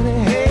said,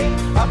 hey,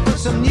 I put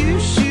some new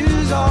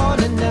shoes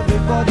on and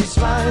everybody's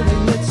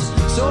smiling. It's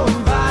so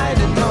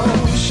inviting. No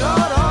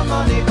short on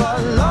money but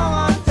long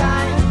on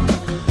time,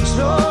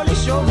 slowly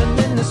strolling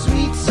in the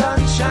sweet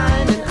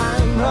sunshine. And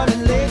I'm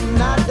running late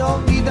and I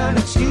don't need an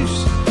excuse,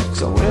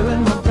 'cause I'm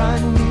wearing my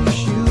brand new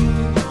shoes.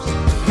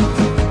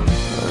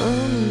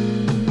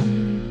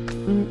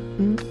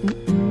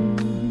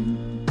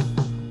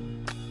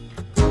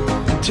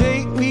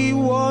 Take me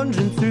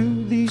wandering through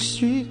these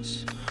streets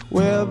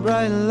where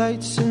bright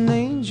lights and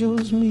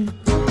angels meet.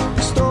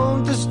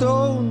 Stone to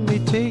stone they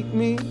take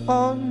me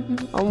on,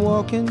 I'm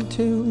walking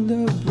till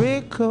the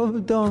break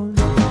of dawn.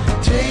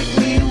 Take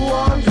me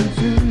wandering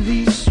through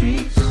these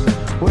streets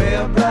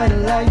where bright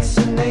lights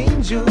and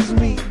angels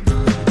meet.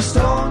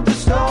 Stone to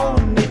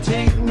stone they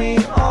take me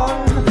on,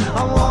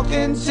 I'm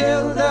walking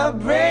till the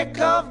break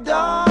of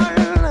dawn.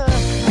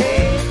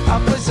 Hey, I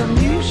put some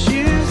new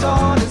shoes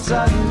on and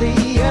suddenly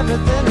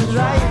everything is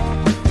right.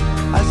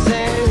 I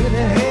said,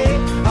 hey,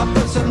 I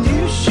put some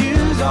new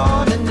shoes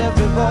on and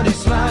everybody's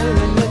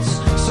smiling. It's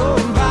so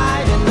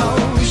inviting. No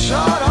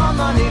short on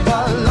money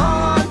but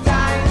long on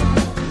time,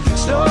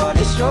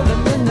 slowly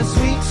strolling in the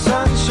sweet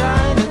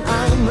sunshine. And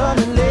I'm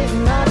running late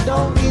and I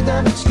don't need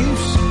an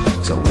excuse,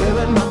 'cause I'm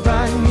wearing my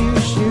brand new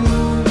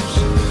shoes.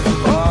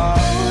 Oh,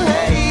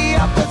 hey,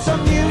 I put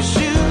some new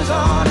shoes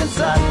on and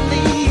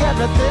suddenly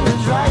everything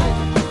is right.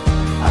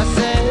 I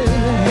said,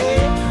 hey,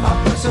 I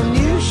put some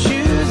new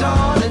shoes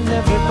on and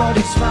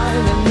everybody's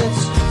smiling.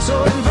 It's so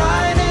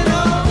inviting.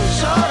 Oh,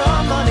 short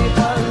on money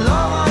but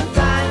long on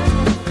time,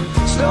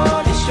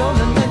 slowly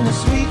strolling in the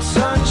sweet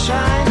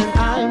sunshine. And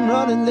I'm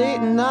running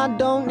late and I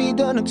don't need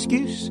an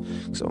excuse,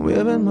 'cause I'm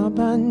wearing my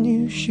brand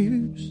new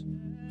shoes.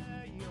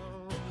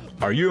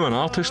 Are you an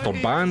artist or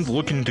band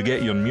looking to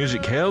get your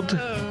music heard?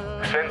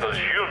 Send us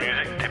your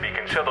music to be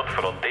considered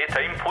for our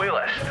daytime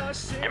playlist.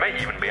 You might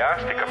even be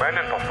asked to come in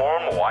and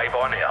perform live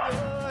on air.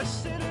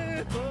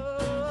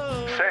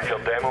 Send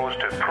your demos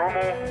to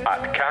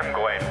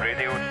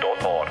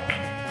promo@camglenradio.org.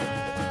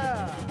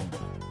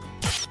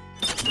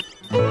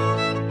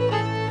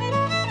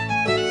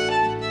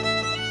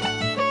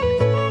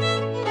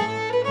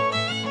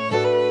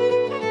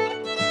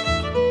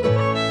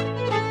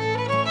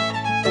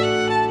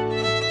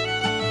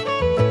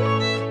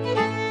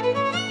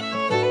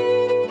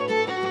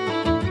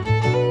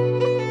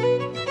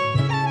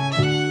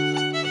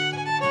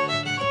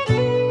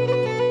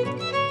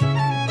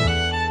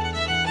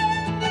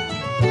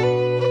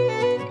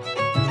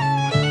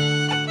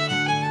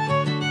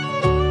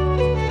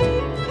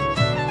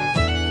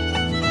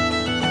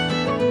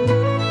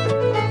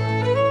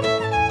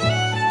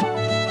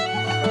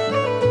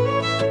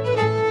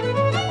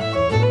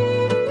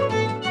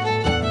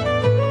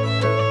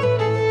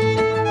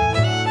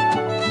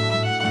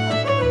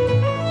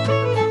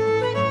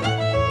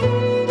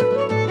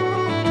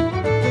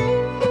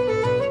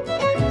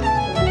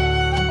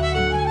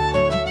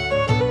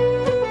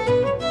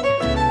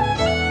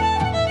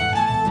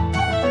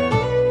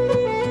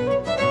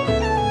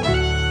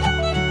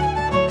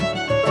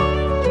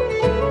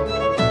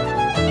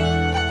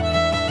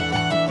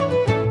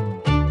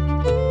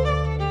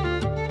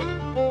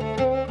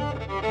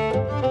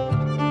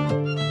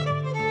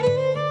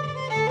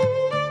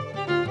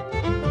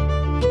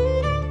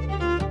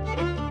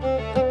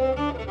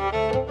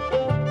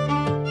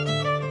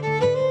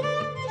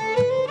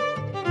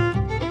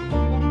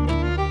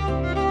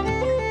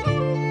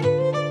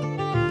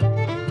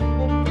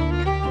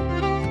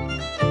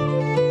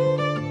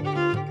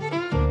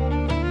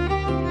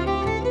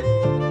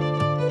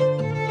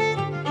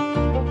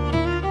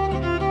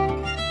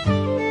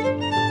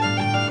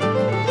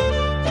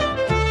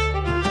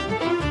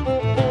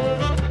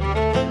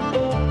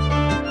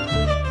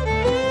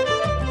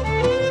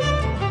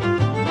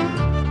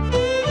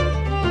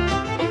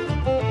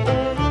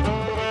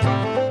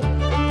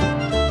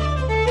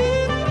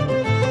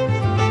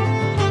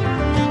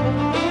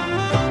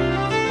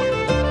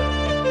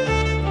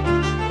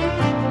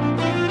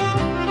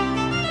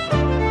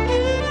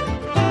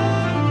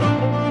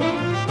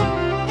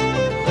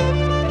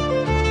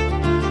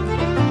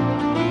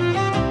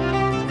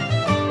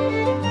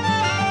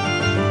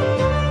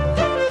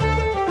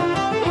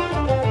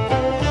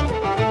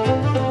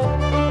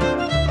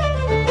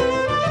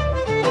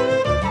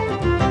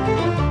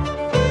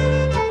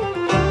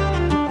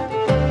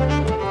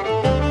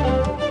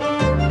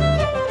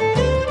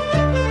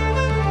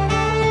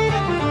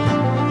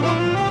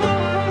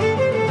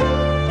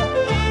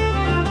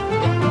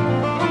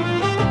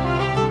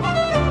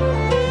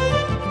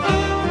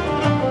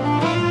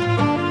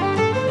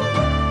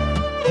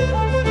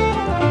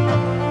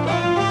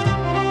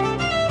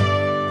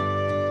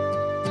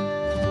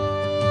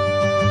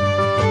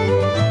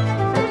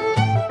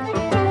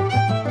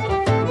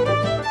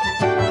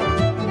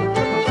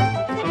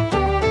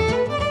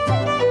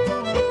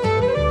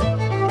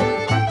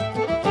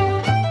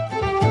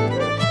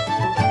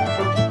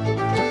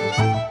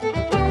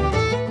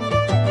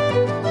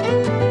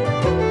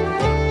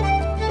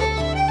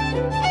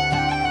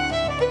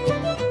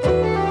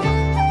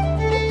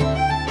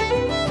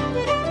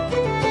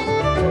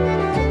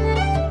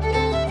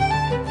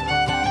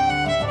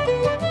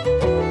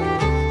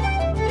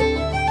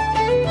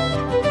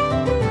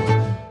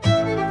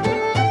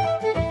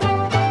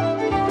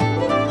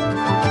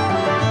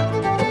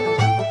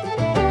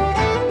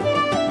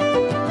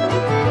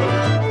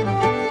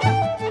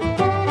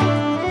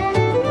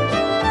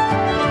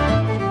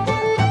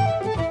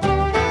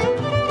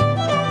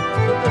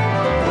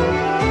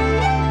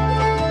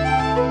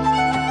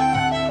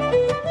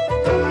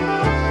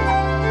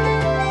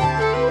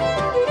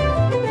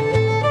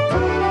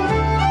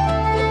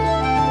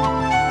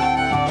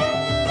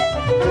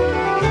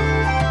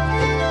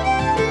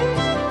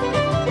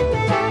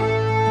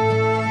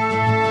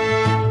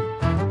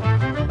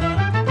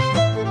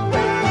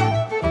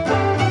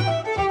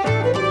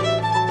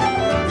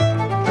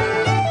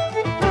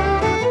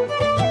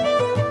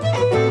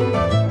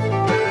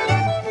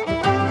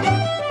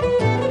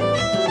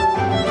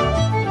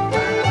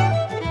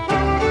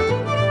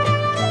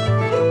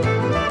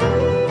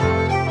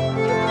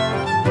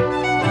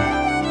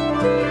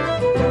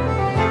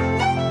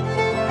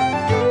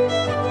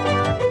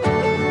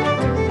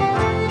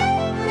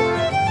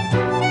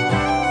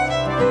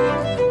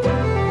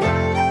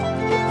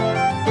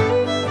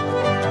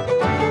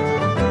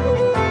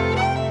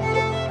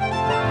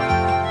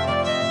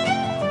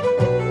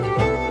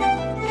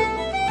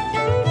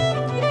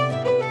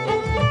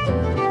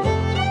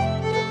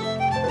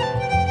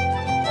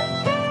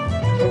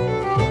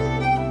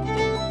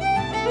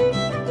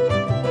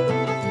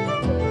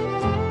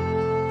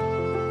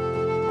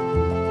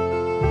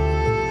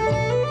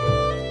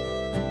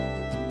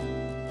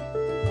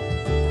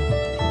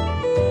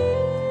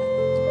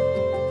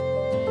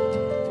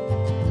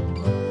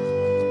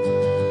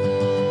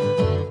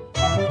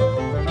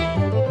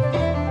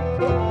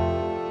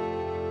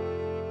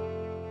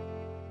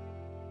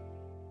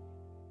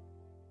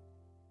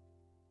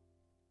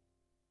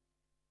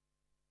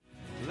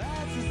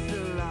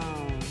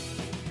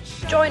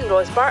 Join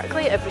Roz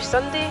Barkley every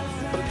Sunday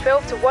from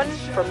 12 to 1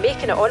 for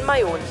Making It On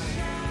My Own.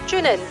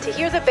 Tune in to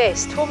hear the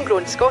best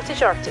homegrown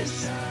Scottish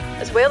artists,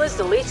 as well as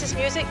the latest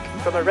music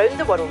from around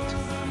the world.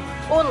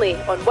 Only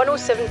on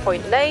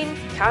 107.9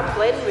 Cam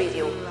Glen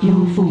Radio.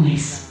 Your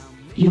voice,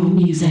 your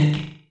music,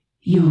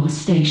 your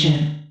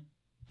station.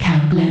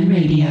 Cam Glen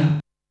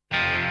Radio.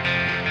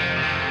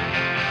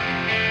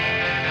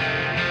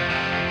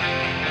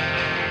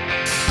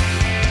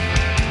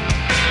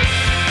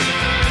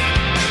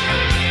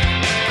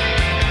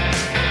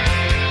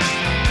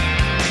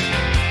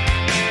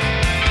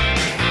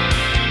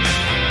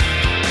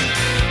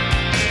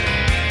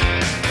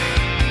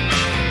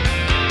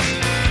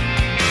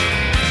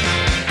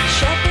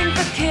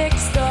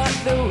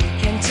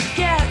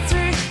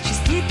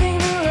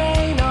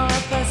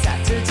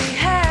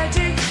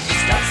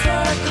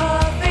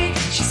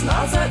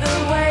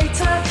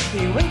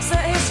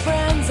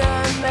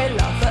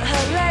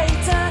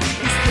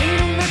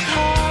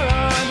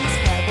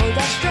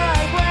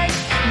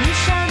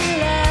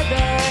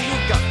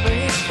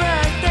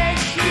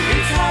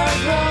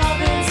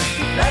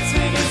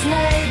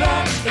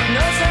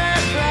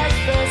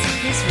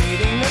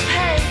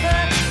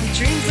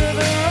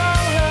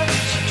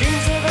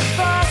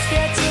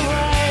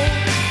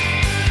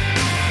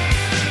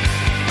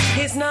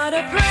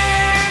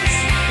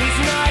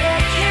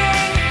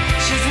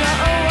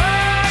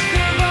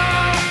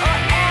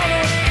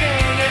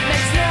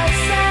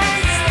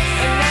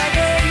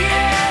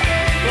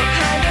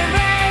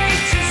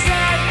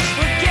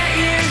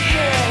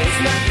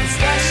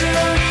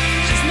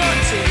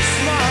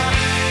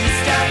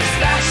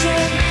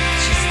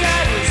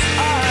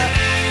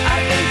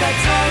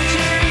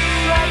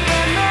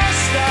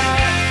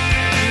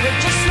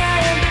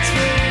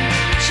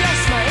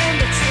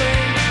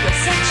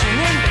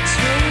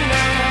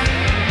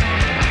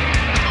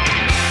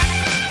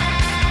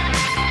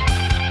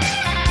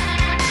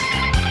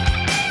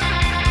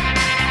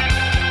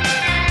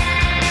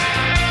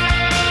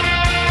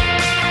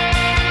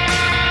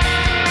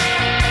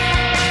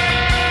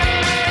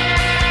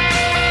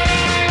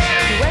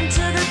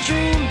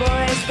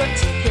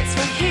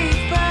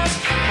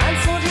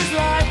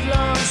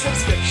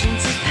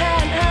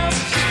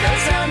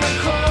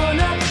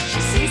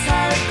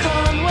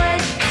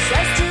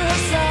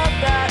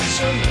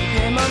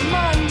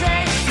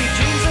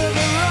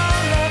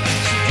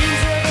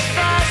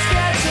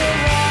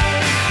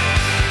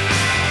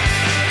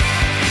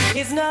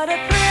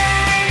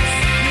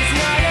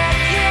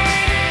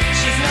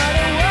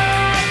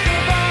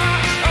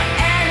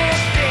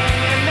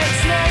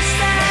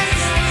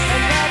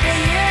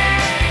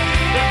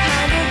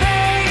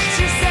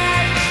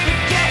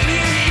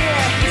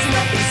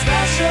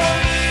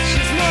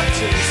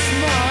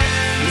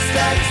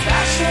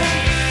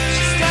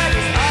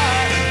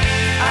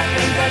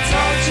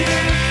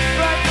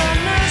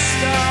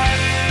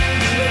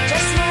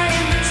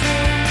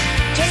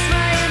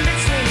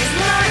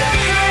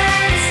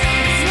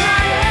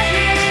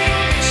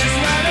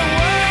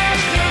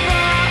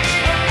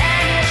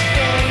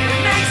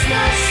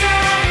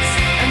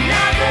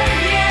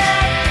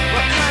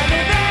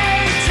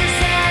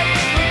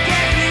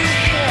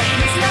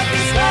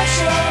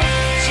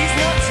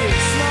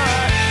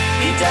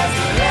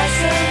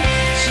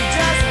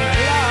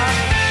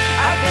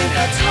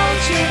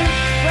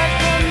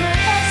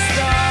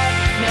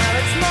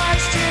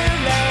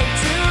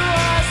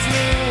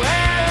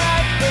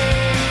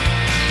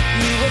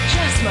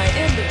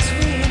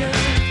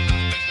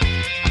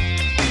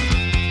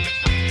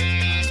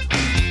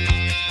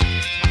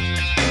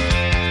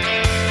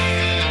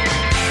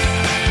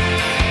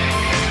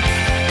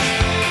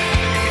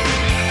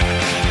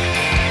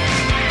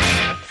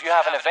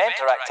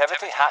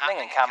 Activity happening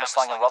in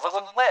Cambuslang and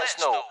Rutherglen, let us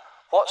know.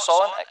 What's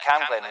on at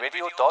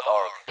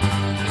camglenradio.org.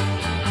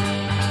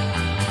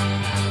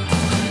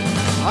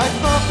 I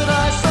thought that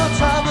I saw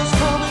Thomas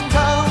coming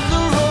down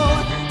the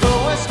road,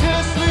 though I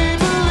scarcely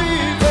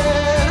believe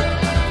it.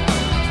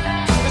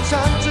 The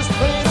time just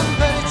played and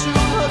many to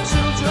her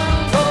children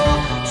go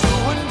to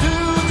a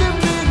new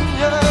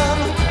dominion.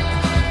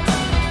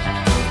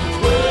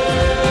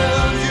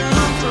 Well, you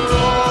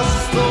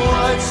crossed the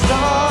white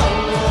star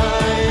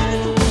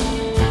line.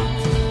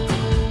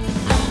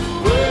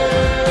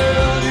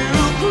 Well, you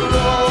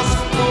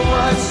crossed the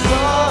white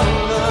star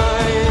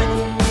line.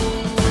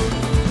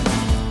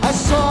 I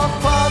saw a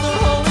father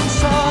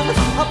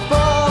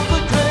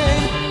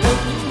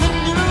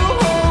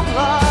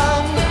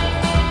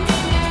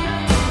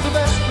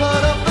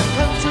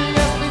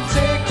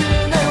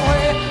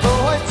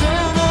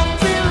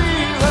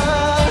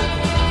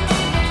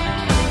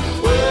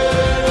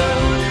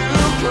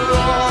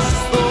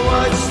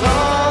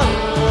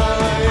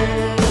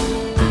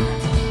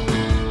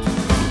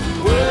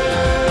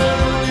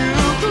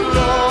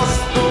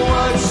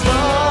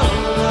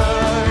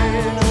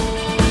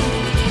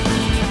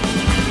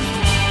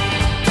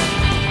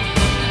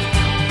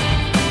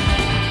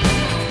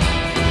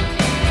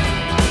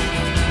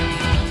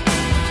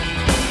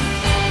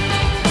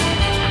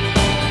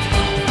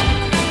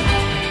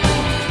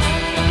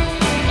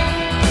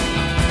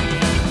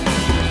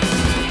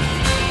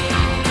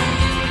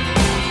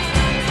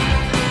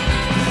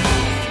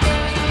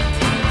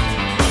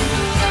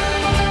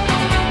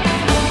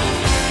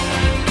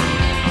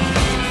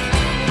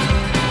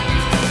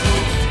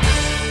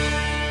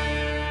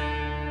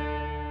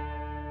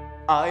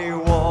I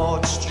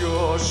watched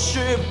your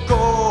ship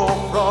go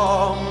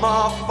from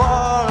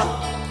afar.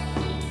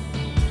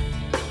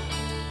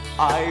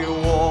 I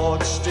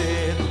watched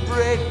it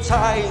break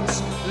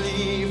tides,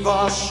 leave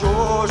our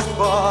shores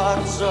but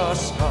a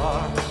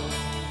scar.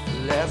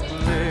 Left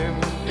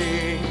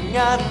limping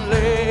and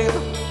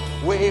lame,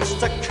 waves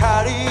to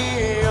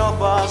carry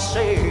up our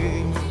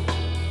shame.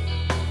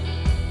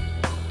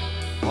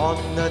 On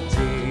the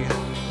day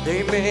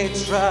they made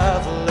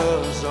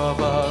travelers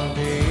of our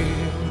name.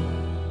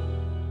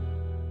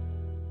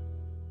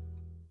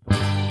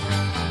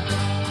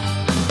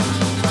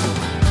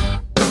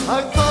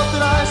 I thought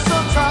that I saw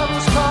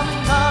travelers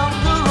coming down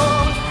the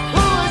road,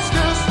 who I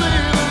scarcely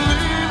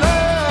believe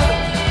it.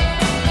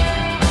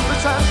 The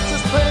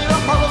chances played a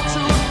hollow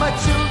tune my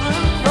children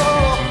know,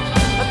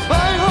 and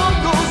my heart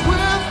goes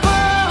with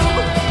them.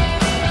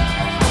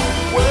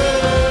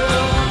 Will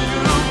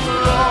you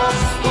cross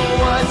the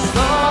white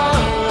star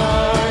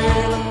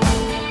line?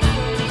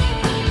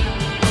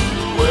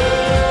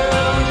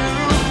 Will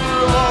you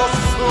cross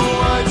the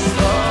white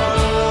star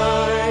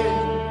line?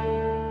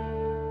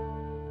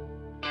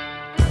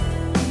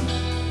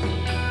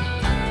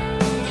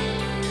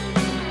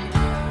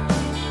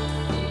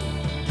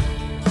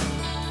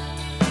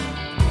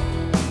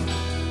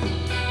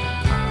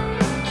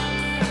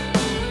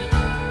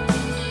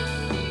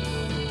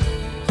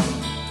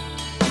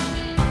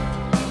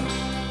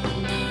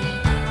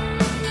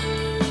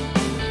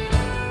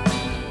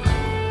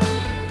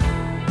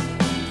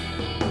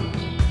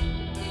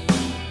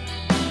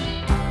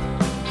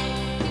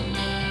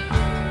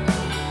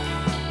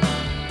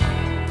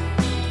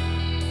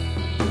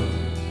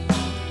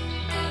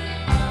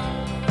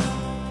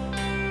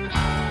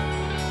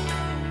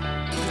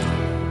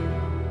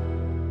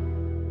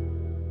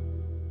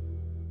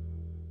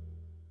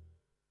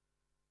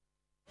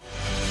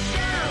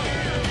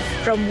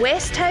 From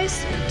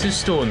Westhouse to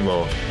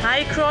Stonelaw,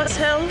 High Cross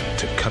Hill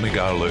to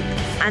Cunningarlook,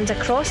 and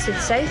across the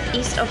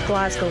south-east of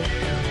Glasgow.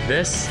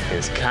 This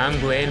is Cam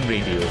Glen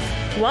Radio.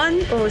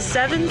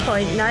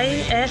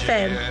 107.9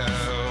 FM.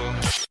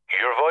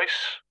 Your voice,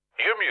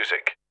 your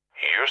music,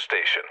 your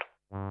station.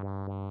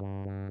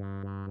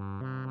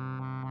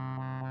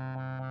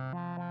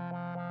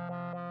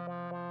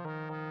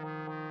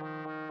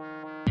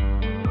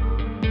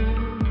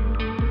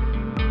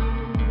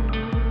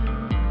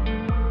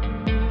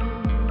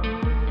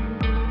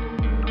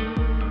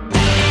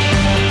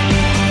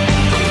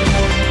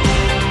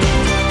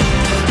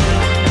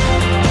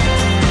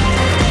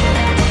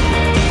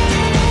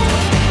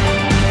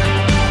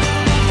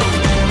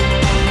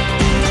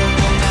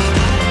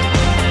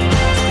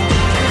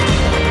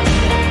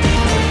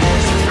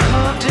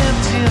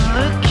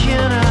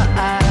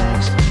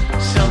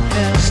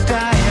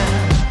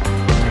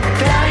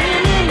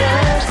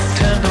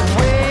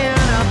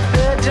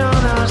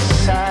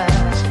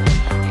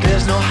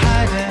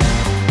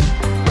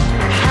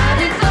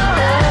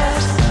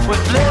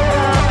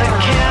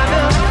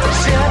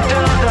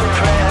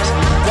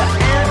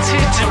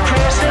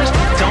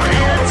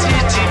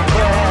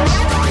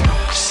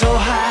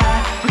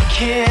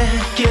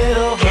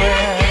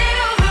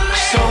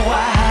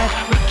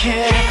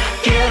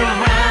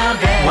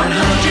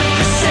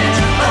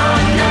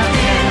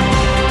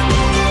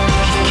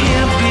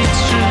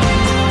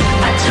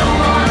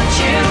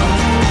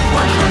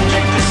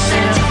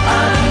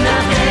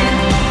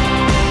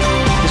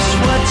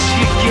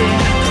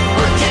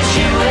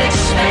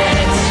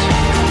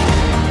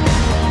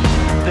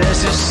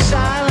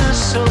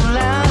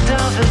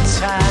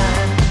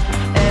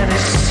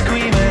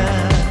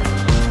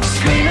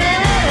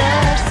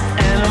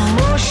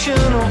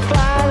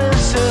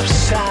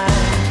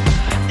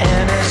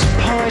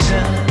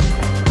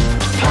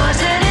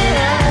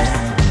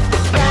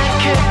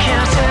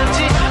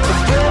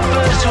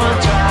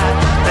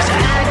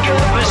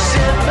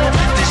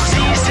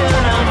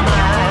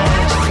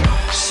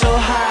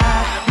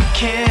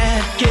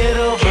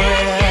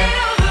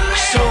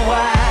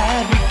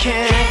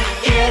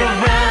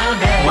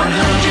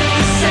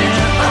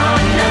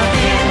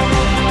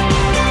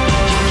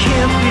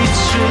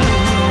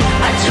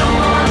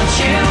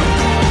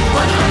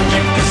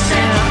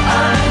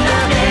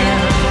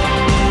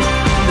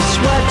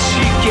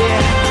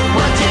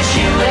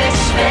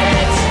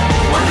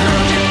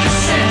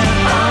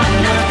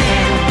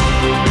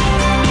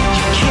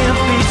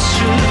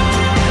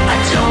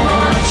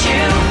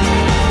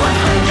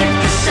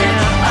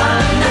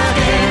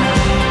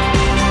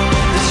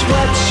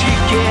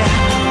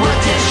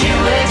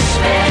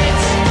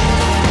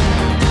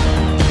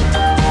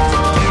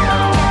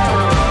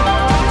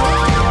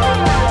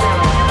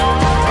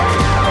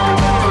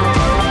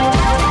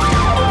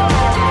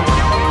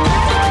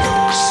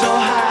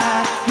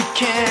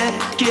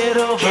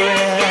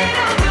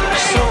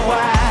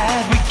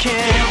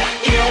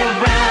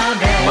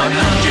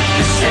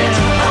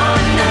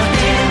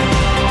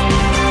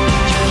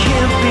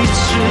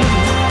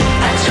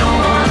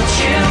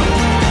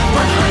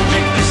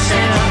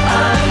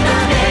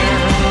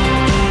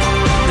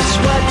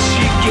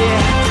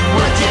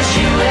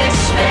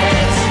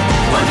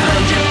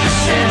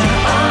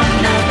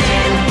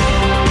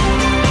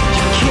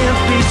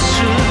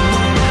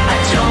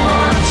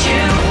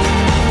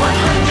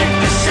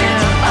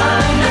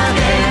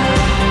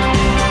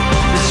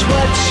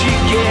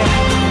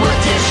 What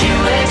did you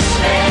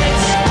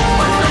expect?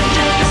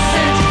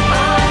 100%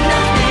 or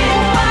nothing.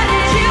 What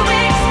did you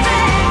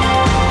expect?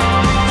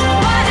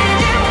 What did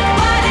you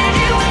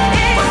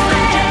expect?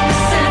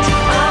 100%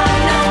 or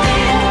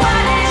nothing.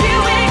 What did you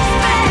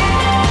expect?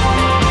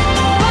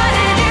 What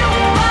did you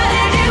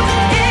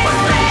expect?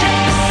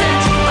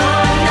 100%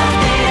 or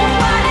nothing.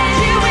 What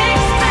did you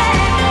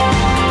expect?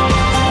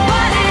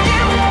 What did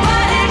you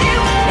expect?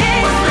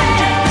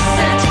 100%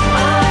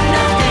 or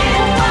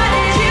nothing. What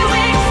did you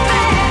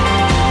expect?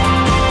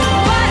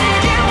 What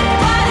did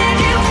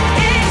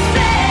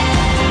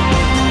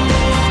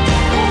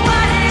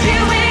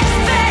you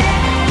expect?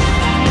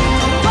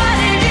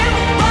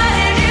 What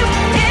did you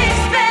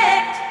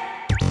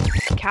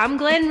expect? Cam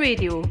Glen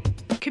Radio.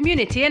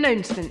 Community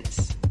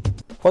announcements.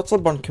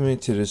 Whitslaburn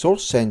Community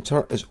Resource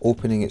Centre is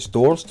opening its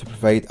doors to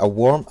provide a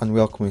warm and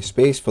welcoming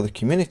space for the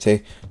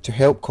community to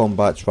help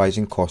combat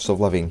rising costs of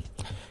living.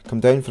 Come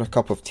down for a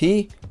cup of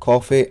tea,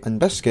 coffee and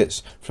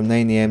biscuits from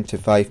 9am to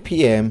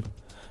 5pm,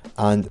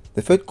 and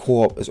the food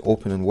co-op is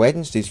open on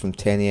Wednesdays from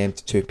 10am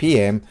to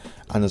 2pm,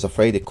 and there's a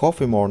Friday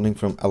coffee morning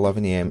from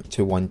 11am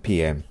to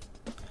 1pm.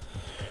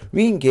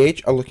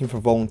 Re-Engage are looking for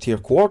volunteer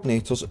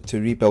coordinators to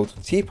rebuild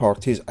tea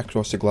parties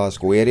across the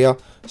Glasgow area,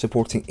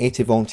 supporting 80 volunteers